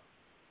excited.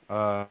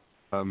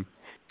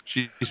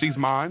 She sees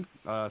mine,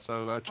 so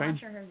I'm change.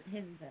 sure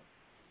his is it.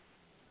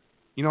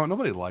 You know what?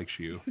 Nobody likes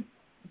you.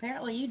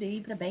 Apparently you do.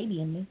 You put a baby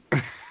in me.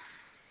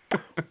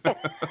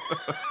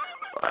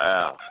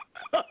 Wow.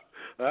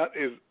 That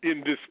is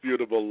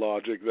indisputable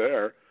logic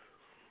there.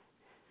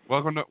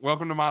 Welcome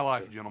to my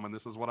life, gentlemen.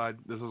 This is what I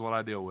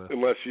deal with.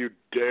 Unless you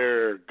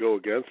dare go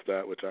against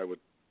that, which I would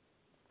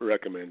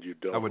recommend you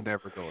don't. I would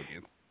never go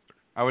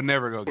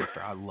against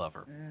her. I love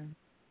her.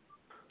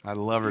 I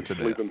love her to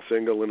death. Sleeping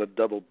single in a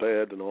double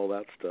bed and all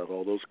that stuff,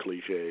 all those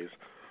cliches.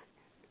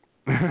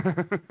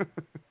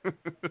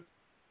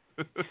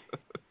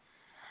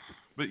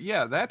 But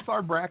yeah, that's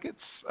our brackets.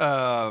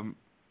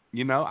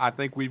 I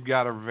think we've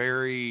got a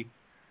very,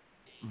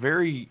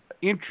 very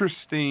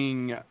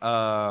interesting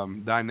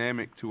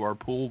dynamic to our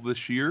pool this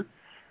year.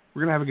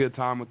 We're gonna have a good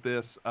time with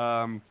this.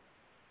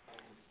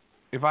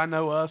 If I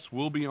know us,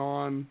 we'll be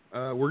on.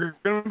 We're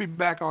gonna be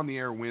back on the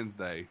air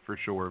Wednesday for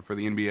sure for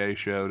the NBA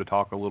show to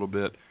talk a little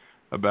bit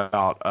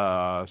about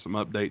some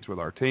updates with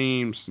our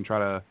teams and try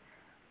to,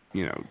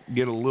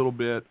 get a little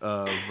bit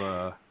of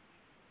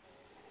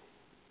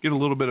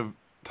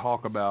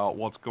talk about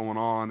what's going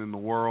on in the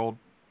world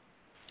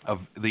of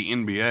the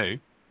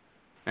NBA.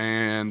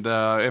 And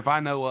if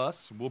I know us,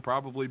 we'll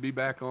probably be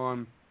back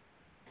on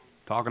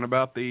talking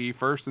about the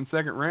first and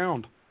second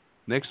round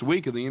next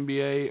week of the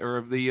NBA or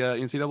of the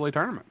NCAA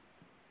tournament.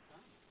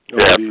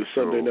 Yeah, The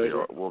Sunday night.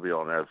 we'll be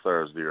on there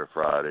Thursday or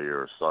Friday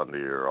or Sunday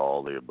or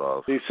all the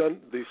above. The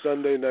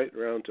Sunday night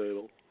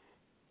roundtable.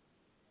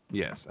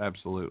 Yes,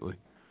 absolutely.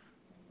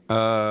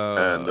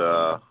 And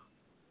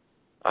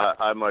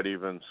I might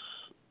even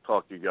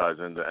talk you guys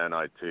into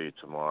NIT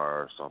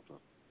tomorrow or something.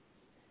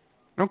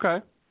 Okay.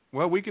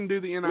 Well, we can do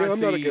the NIT. Yeah,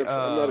 I'm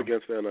not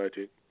against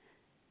NIT.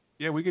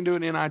 Yeah, we can do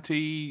an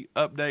NIT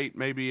update.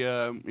 Maybe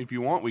if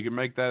you want, we can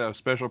make that a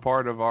special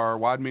part of our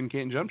Wide Men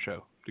Can't Jump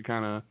show to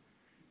kind of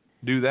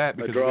do that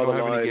because I draw we don't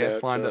the have any line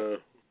guests lined up. at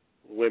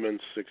women's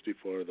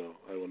 64, though.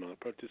 I will not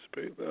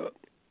participate in that.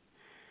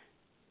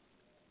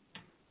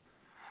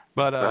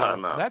 But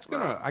No, that's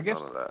gonna. I guess.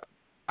 none of that.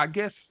 I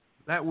guess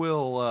that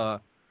will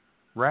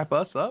wrap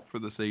us up for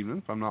this evening,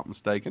 if I'm not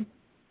mistaken.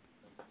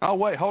 Oh,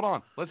 wait, hold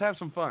on. Let's have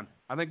some fun.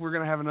 I think we're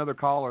going to have another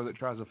caller that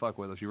tries to fuck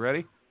with us. You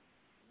ready?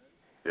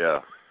 Yeah.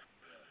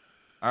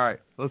 All right,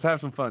 let's have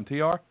some fun.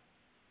 TR,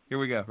 here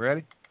we go.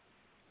 Ready?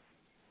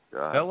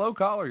 Hello,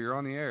 caller. You're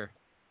on the air.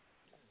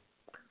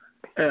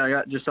 Hey, I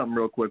got just something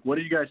real quick. What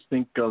do you guys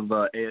think of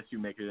ASU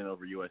making it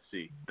over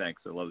USC?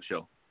 Thanks. I love the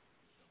show.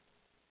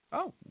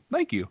 Oh,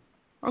 thank you.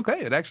 Okay,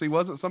 it actually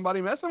wasn't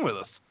somebody messing with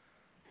us.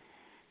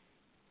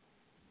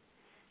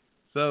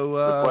 So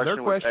their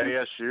question was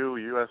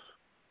ASU, US.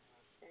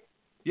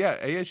 Yeah,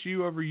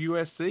 ASU over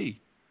USC.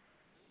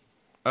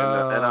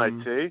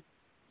 And the NIT?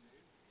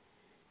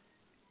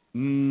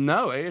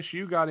 No,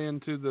 ASU got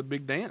into the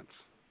big dance.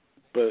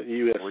 But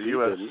USC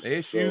didn't.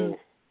 ASU.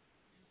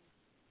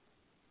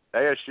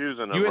 ASU's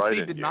in the USC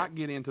write-in did game. not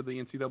get into the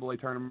NCAA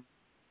tournament.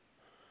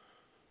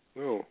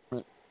 No.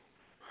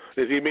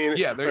 Does he mean?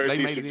 Yeah, they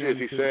made it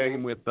into the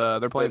game with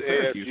they're playing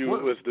Syracuse. ASU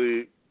was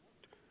the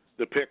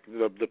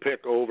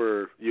pick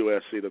over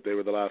USC, that they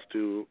were the last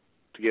two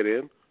to get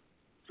in.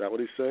 Is that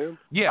what he's saying?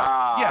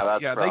 Yeah.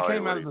 That's They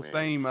came out of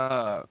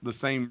the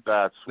same.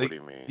 That's what he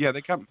means. Yeah,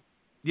 they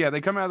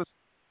come out of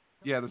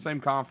the same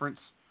conference.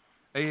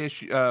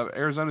 ASU,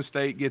 Arizona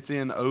State gets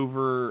in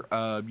over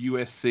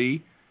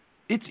USC.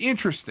 It's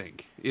interesting.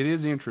 It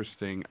is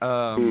interesting.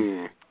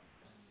 I'll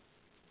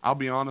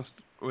be honest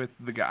with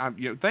the guy.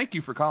 Thank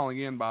you for calling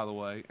in, by the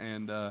way,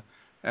 and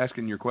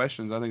asking your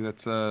questions. I think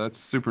that's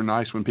super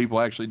nice when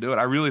people actually do it.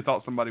 I really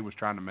thought somebody was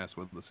trying to mess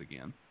with us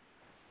again,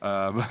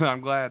 but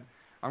I'm glad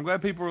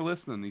people were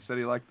listening. He said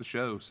he liked the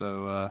show,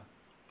 so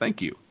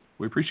thank you.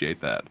 We appreciate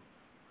that.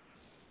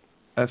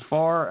 As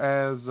far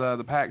as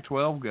the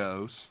Pac-12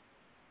 goes,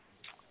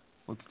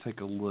 let's take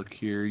a look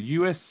here.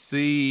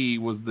 USC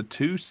was the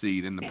 2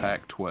 seed in the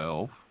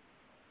Pac-12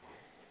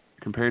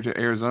 compared to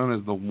Arizona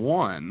as the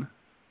 1,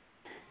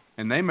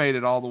 and they made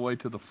it all the way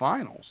to the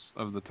finals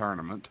of the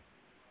tournament,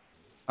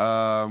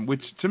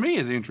 which to me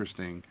is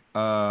interesting.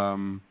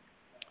 Not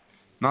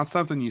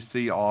something you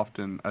see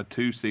often, a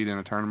 2 seed in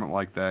a tournament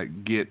like that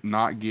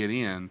not get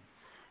in.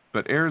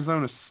 But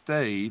Arizona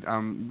State,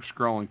 I'm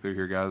scrolling through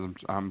here, guys.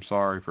 I'm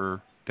sorry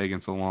for taking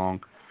so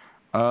long.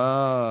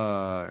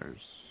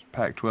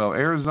 Pac-12.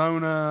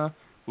 Arizona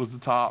was the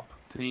top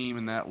team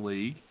in that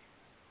league.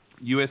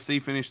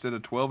 USC finished at a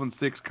 12-6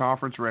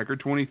 conference record,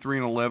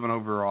 23-11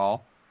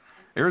 overall.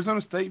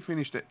 Arizona State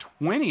finished at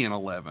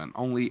 20-11,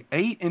 only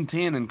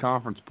 8-10 in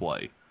conference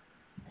play.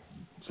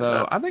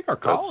 So I think our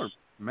caller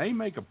may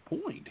make a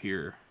point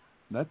here.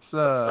 That's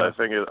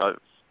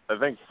I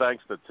think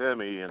thanks to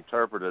Tim, he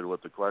interpreted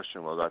what the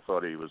question was. I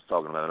thought he was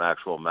talking about an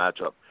actual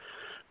matchup,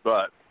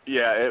 but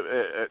yeah,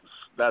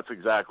 that's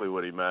exactly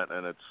what he meant,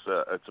 and it's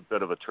a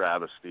bit of a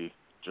travesty.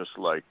 Just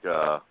like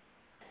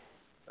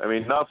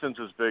nothing's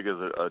as big as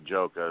a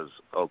joke as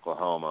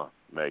Oklahoma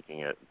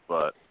making it,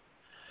 but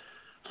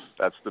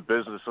that's the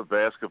business of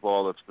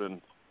basketball that's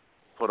been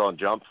put on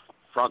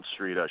Front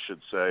Street, I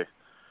should say,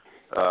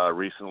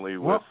 recently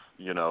with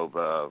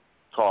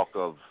talk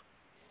of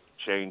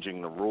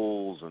changing the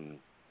rules and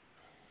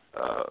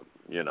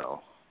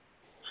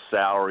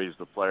salaries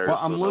the players,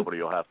 so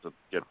nobody will have to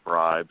get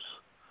bribes.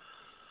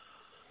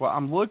 Well,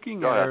 I'm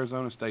looking at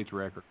Arizona State's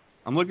record.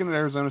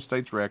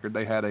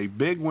 They had a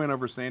big win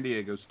over San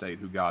Diego State,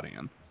 who got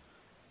in.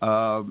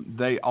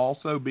 They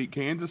also beat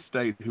Kansas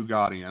State, who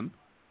got in.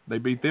 They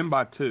beat them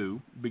by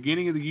 2.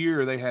 Beginning of the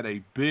year, they had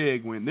a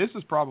big win. This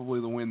is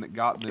probably the win that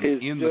got them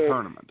in the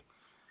tournament.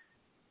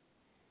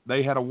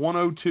 They had a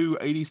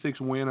 102-86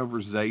 win over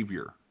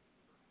Xavier.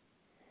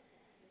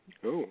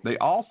 Oh. They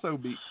also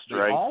beat.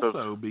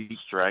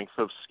 Strength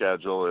of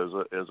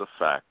schedule is a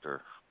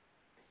factor.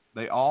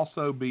 They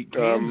also beat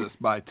Kansas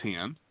by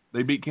 10.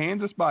 They beat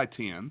Kansas by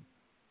 10.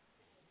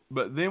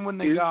 But then when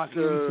they got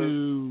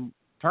into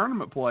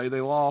tournament play,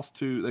 they've lost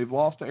to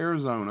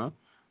Arizona.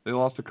 They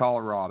lost to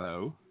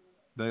Colorado.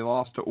 They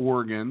lost to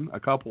Oregon a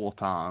couple of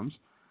times.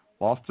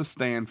 Lost to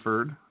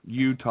Stanford,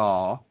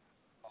 Utah,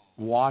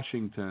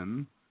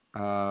 Washington.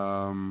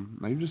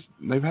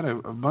 They've had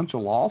a bunch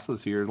of losses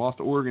here. Lost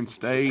to Oregon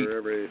State.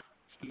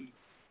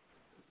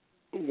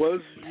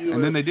 Was USC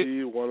and then they did,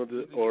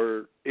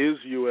 is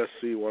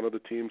USC one of the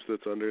teams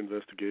that's under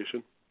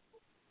investigation?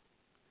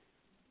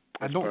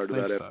 I don't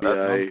think so.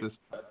 FBI?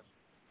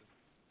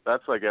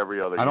 That's like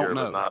every other year,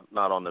 but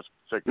not on this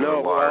particular.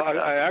 No, well,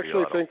 I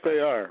actually think they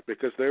are,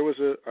 because there was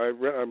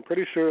I'm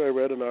pretty sure I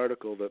read an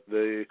article that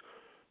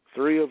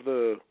three of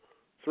the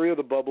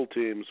bubble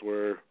teams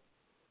were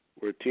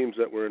teams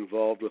that were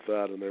involved with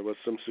that, and there was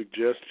some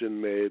suggestion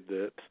made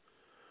that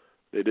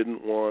they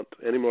didn't want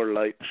any more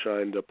light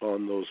shined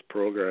upon those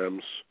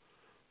programs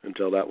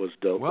until that was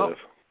dealt with.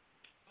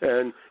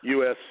 And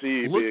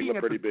USC being a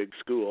pretty big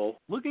school.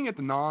 Looking at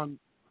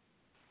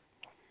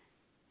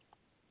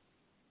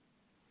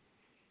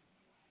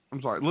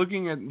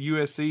looking at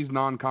USC's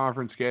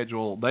non-conference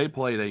schedule, they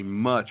played a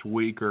much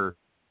weaker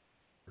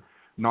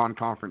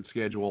non-conference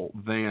schedule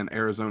than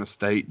Arizona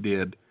State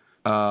did.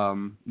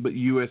 But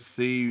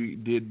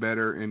USC did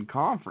better in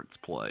conference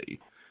play.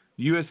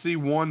 USC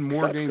won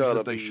more games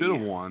that they should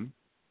have won.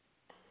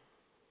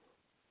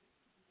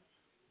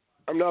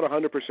 I'm not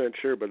 100%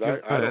 sure, but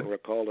I don't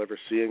recall ever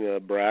seeing a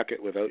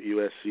bracket without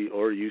USC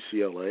or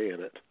UCLA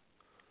in it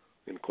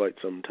in quite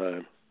some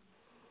time.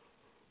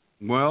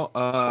 Well,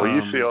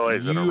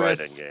 UCLA is in a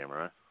write-in game,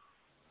 right?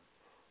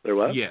 They're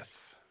what? Yes.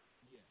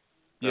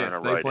 They're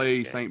Yes, they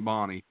play St.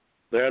 Bonnie.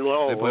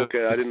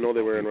 Okay. I didn't know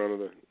they were in one of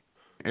the.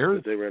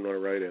 They were in a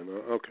write-in.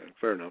 Okay,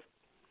 fair enough.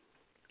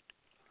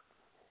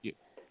 Yeah.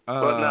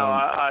 But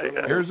now,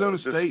 Arizona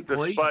State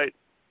played.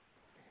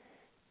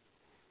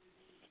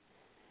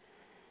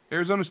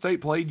 Arizona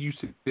State played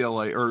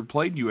UCLA or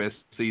played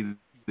USC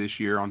this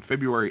year on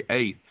February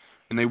 8th,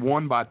 and they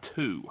won by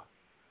 2.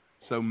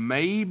 So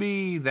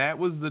maybe that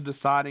was the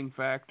deciding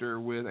factor.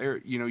 With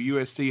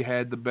USC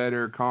had the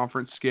better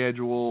conference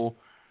schedule,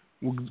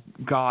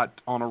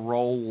 got on a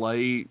roll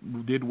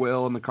late, did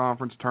well in the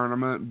conference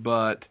tournament,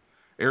 but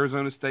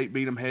Arizona State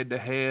beat them head to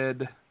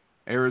head.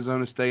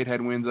 Arizona State had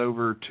wins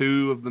over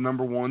 2 of the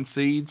number 1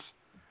 seeds.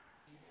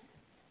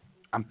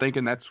 I'm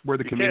thinking that's where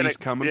the committee's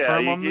coming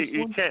from on this one.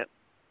 You can't.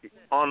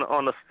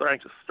 On the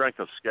strength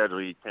of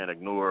schedule, you can't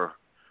ignore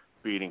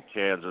beating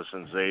Kansas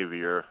and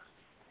Xavier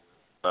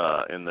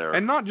in their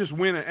and not just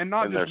winning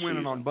winning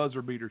season. On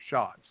buzzer beater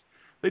shots.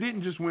 They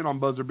didn't just win on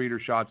buzzer beater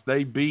shots.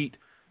 They beat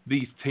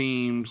these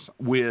teams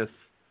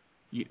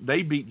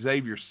they beat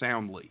Xavier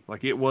soundly,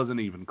 like it wasn't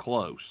even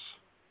close.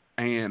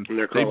 And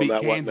they're they calling beat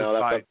that Kansas what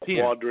now? by That's a 10.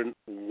 quadrant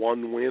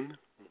 1 win. Is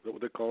that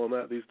what they're calling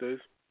that these days?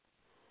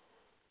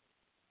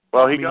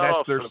 Well,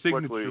 that's their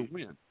signature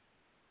win.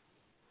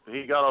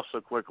 He got off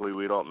so quickly,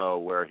 we don't know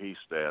where he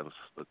stands,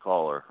 the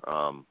caller.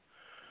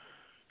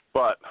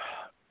 But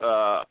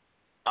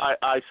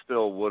I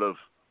still would have,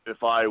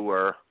 if I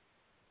were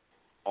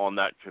on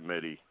that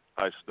committee,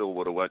 I still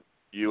would have went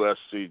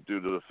USC due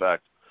to the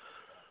fact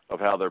of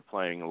how they're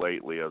playing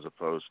lately as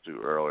opposed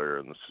to earlier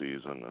in the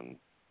season, and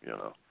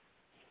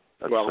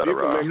well, you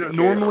can make a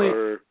normally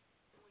case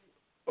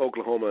for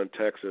Oklahoma and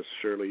Texas.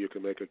 Surely you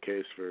can make a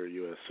case for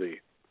USC.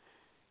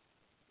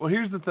 Well,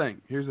 here's the thing.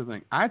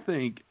 I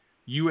think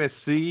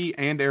USC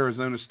and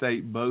Arizona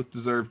State both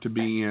deserve to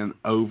be in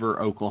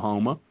over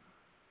Oklahoma.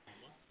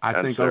 I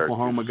think Syracuse.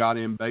 Oklahoma got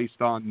in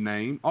based on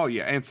name. Oh,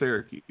 yeah, and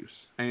Syracuse.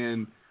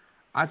 And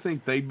I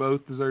think they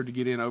both deserve to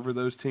get in over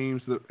those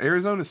teams. The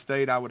Arizona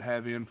State I would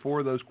have in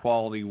for those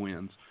quality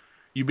wins.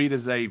 You beat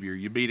a Xavier.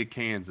 You beat a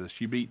Kansas.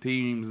 You beat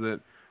teams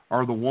that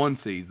are the 1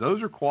 seeds.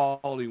 Those are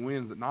quality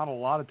wins that not a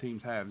lot of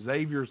teams have.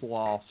 Xavier's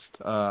lost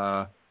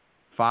 5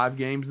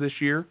 games this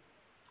year.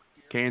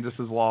 Kansas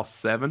has lost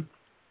 7.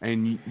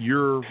 And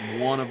you're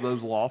one of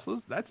those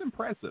losses. That's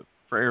impressive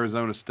for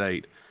Arizona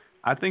State.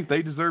 I think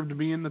they deserve to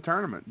be in the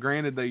tournament.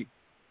 Granted, they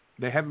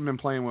haven't been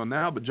playing well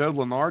now, but Joe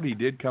Lunardi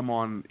did come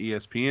on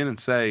ESPN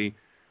and say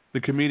the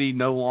committee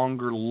no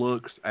longer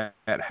looks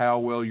at how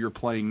well you're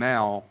playing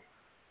now.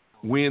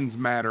 Wins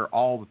matter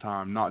all the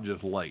time, not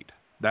just late.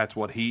 That's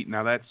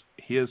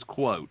his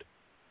quote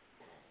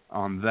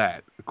on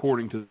that,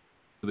 according to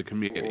the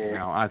committee.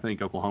 Now, I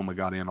think Oklahoma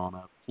got in on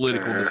a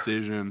political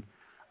decision.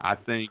 I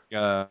think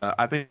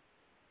USC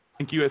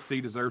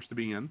deserves to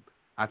be in.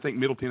 I think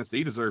Middle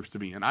Tennessee deserves to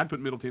be in. I'd put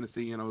Middle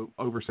Tennessee in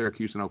over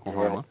Syracuse and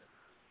Oklahoma.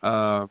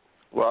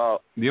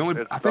 Well, the only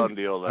it's I done think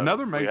deal.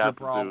 Another major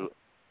problem.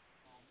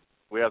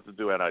 We have to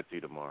do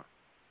NIT tomorrow.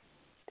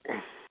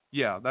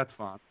 Yeah, that's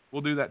fine.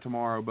 We'll do that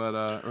tomorrow, but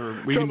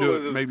or we can do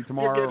it maybe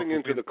tomorrow. You're getting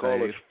into the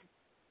college.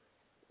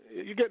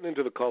 You're getting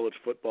into the college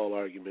football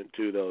argument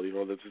too, though.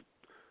 The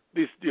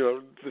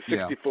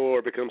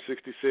 64 becomes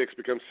 66,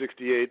 becomes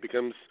 68,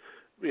 becomes.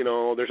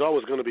 There's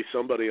always going to be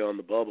somebody on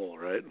the bubble,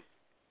 right?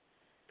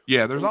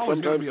 Yeah, there's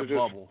always going to be a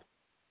bubble.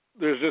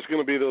 There's just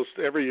going to be those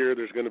every year.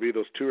 There's going to be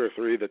those 2 or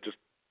 3 that just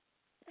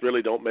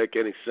really don't make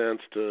any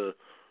sense to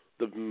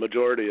the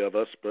majority of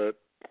us. But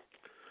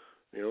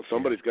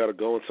somebody's got to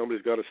go and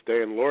somebody's got to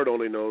stay. And Lord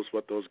only knows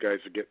what those guys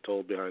get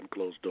told behind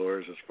closed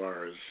doors as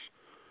far as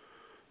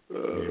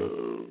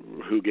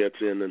who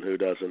gets in and who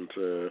doesn't.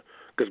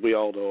 Because we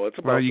all know it's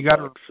about the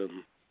Bucks.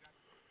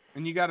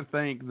 And you got to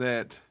think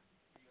that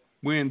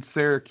when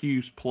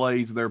Syracuse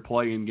plays their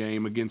playing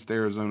game against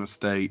Arizona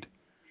State,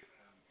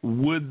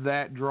 would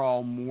that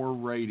draw more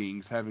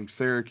ratings having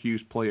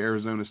Syracuse play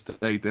Arizona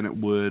State than it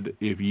would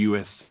if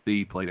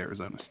USC played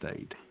Arizona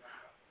State,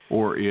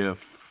 or if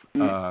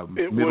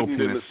Middle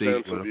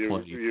Tennessee would have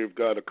played? You've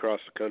got a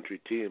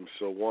cross-the-country team,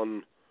 so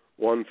one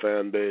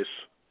fan base,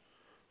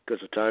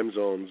 because of time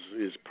zones,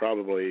 is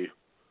probably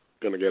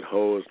going to get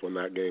hosed when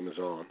that game is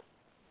on.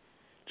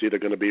 It's either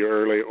going to be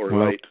early or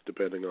late,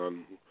 depending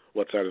on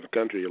what side of the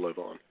country you live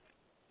on.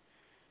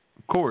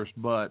 Of course,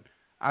 but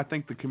I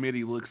think the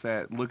committee look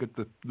at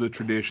the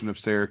tradition of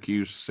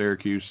Syracuse.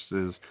 Syracuse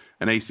is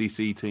an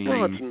ACC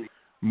team.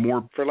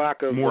 Well, for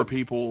lack of more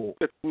people.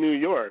 It's New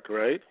York,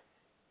 right?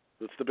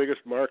 It's the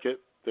biggest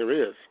market there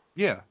is.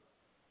 Yeah.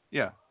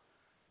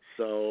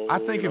 So I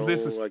think if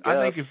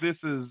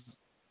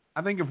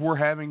we're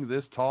having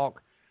this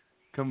talk,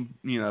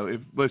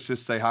 if let's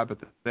just say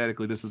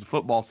hypothetically this is a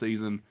football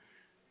season,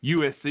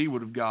 USC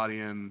would have got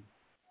in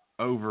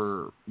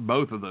over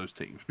both of those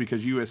teams because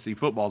USC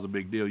football is a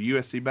big deal.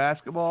 USC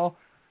basketball,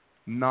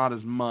 not as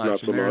much, Not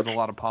so and there's much. a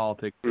lot of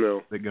politics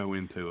No. that go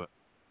into it.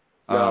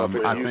 Now, if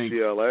it's I think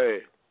UCLA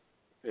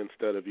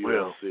instead of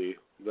Well, USC,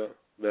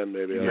 then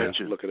maybe you I'll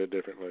mentioned- look at it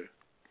differently.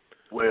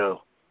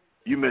 Well,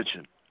 you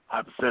mentioned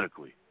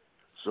hypothetically.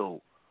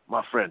 So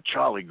my friend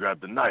Charlie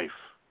grabbed a knife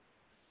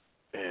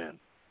and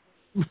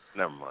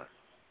never mind.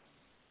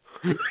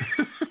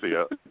 See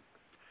ya.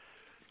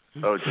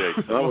 OJ,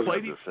 That that was-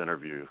 was this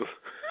interview.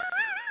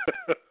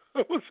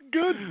 That was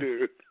good,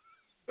 dude.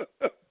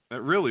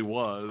 it really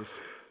was.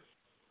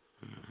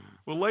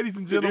 Well, ladies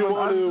and Did you gentlemen, I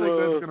want think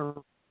to, that's going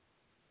to...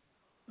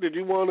 Did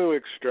you want to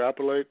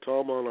extrapolate,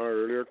 Tom, on our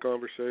earlier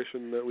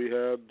conversation that we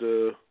had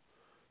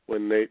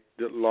when Nate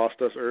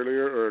lost us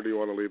earlier, or do you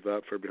want to leave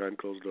that for behind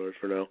closed doors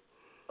for now?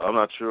 I'm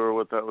not sure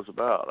what that was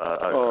about.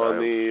 I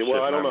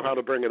don't know how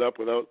to bring it up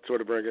without sort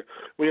of bringing it.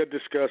 We had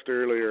discussed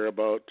earlier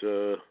about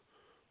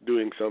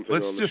doing something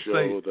Let's on the just show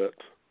say- that.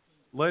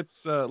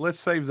 Let's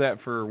save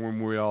that for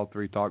when we all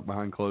three talk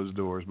behind closed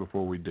doors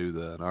before we do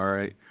that, all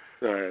right?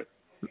 All right.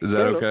 Is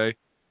that okay?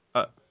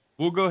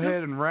 We'll go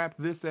ahead and wrap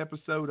this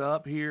episode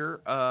up here.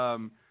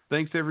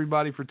 Thanks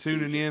everybody for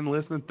tuning in,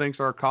 listening. Thanks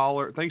to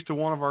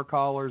one of our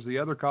callers, the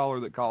other caller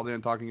that called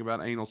in talking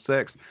about anal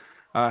sex.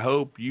 I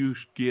hope you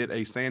get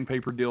a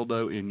sandpaper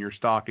dildo in your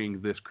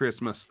stocking this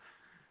Christmas.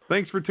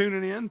 Thanks for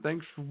tuning in.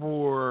 Thanks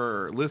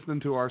for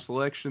listening to our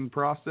selection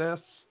process.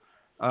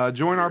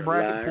 Join our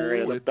bracket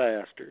Liar pool. and a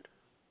bastard.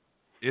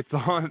 It's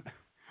on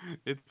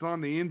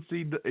the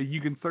NC.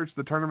 You can search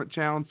the tournament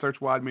challenge,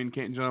 search Wide Men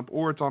Can't Jump,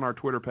 or it's on our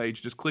Twitter page.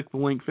 Just click the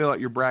link, fill out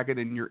your bracket,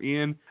 and you're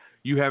in.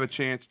 You have a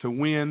chance to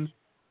win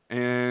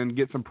and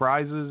get some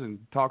prizes and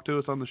talk to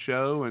us on the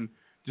show and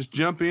just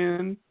jump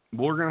in.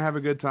 We're going to have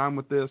a good time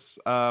with this.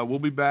 We'll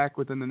be back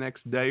within the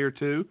next day or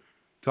two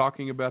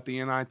talking about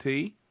the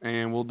NIT,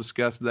 and we'll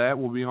discuss that.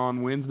 We'll be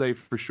on Wednesday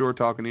for sure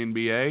talking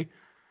NBA.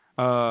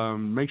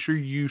 Make sure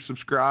you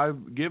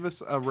subscribe. Give us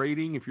a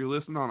rating if you're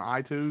listening on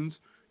iTunes.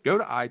 Go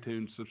to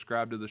iTunes,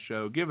 subscribe to the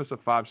show, give us a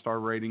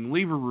 5-star rating,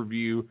 leave a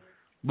review,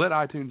 let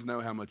iTunes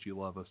know how much you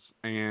love us.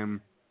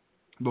 And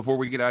before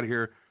we get out of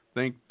here,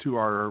 thank to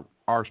our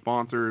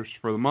sponsors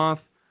for the month,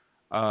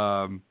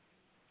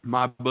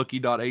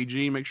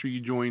 mybookie.ag. Make sure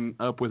you join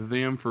up with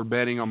them for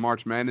betting on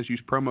March Madness.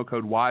 Use promo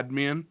code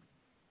WIDEMEN,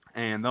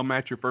 and they'll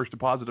match your first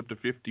deposit up to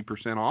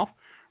 50% off,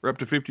 or up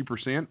to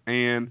 50%,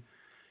 and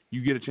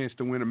you get a chance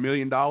to win $1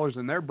 million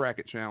in their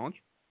bracket challenge.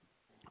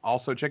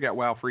 Also, check out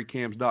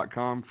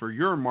wowfreecams.com for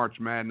your March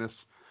Madness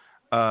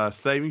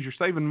savings. You're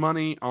saving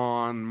money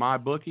on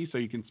MyBookie, so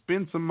you can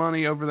spend some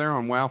money over there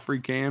on Wow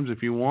Free Cams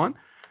if you want,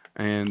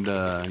 and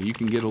you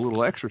can get a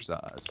little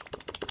exercise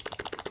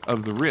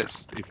of the wrist,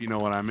 if you know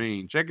what I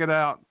mean. Check it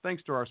out.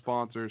 Thanks to our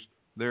sponsors.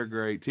 They're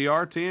great.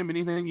 TR, Tim,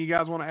 anything you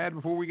guys want to add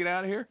before we get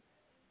out of here?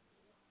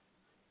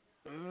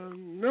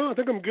 No, I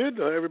think I'm good.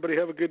 Everybody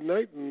have a good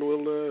night, and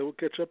we'll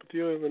catch up with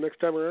you the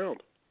next time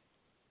around.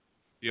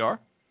 TR?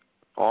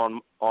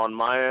 On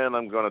my end,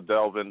 I'm going to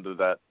delve into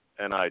that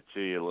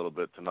NIT a little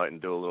bit tonight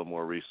and do a little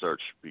more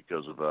research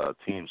because of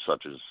teams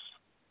such as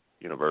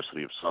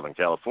University of Southern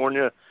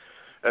California,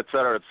 et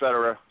cetera,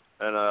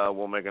 and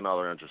we'll make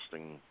another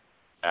interesting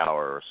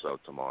hour or so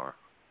tomorrow.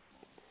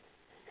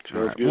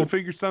 All right. We'll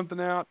figure something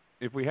out.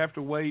 If we have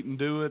to wait and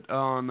do it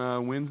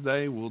on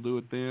Wednesday, we'll do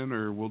it then,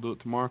 or we'll do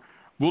it tomorrow.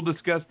 We'll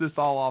discuss this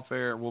all off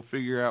air. We'll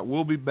figure out.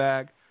 We'll be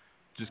back.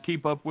 Just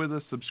keep up with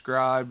us.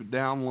 Subscribe,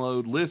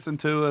 download, listen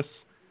to us.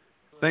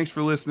 Thanks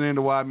for listening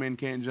to Wide Men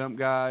Can't Jump,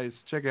 guys.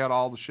 Check out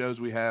all the shows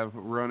we have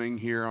running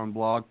here on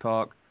Blog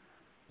Talk.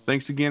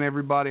 Thanks again,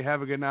 everybody.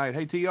 Have a good night.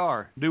 Hey,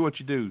 TR, do what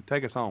you do.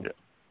 Take us home.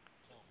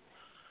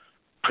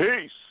 Yeah.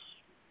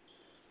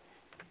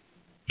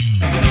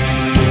 Peace.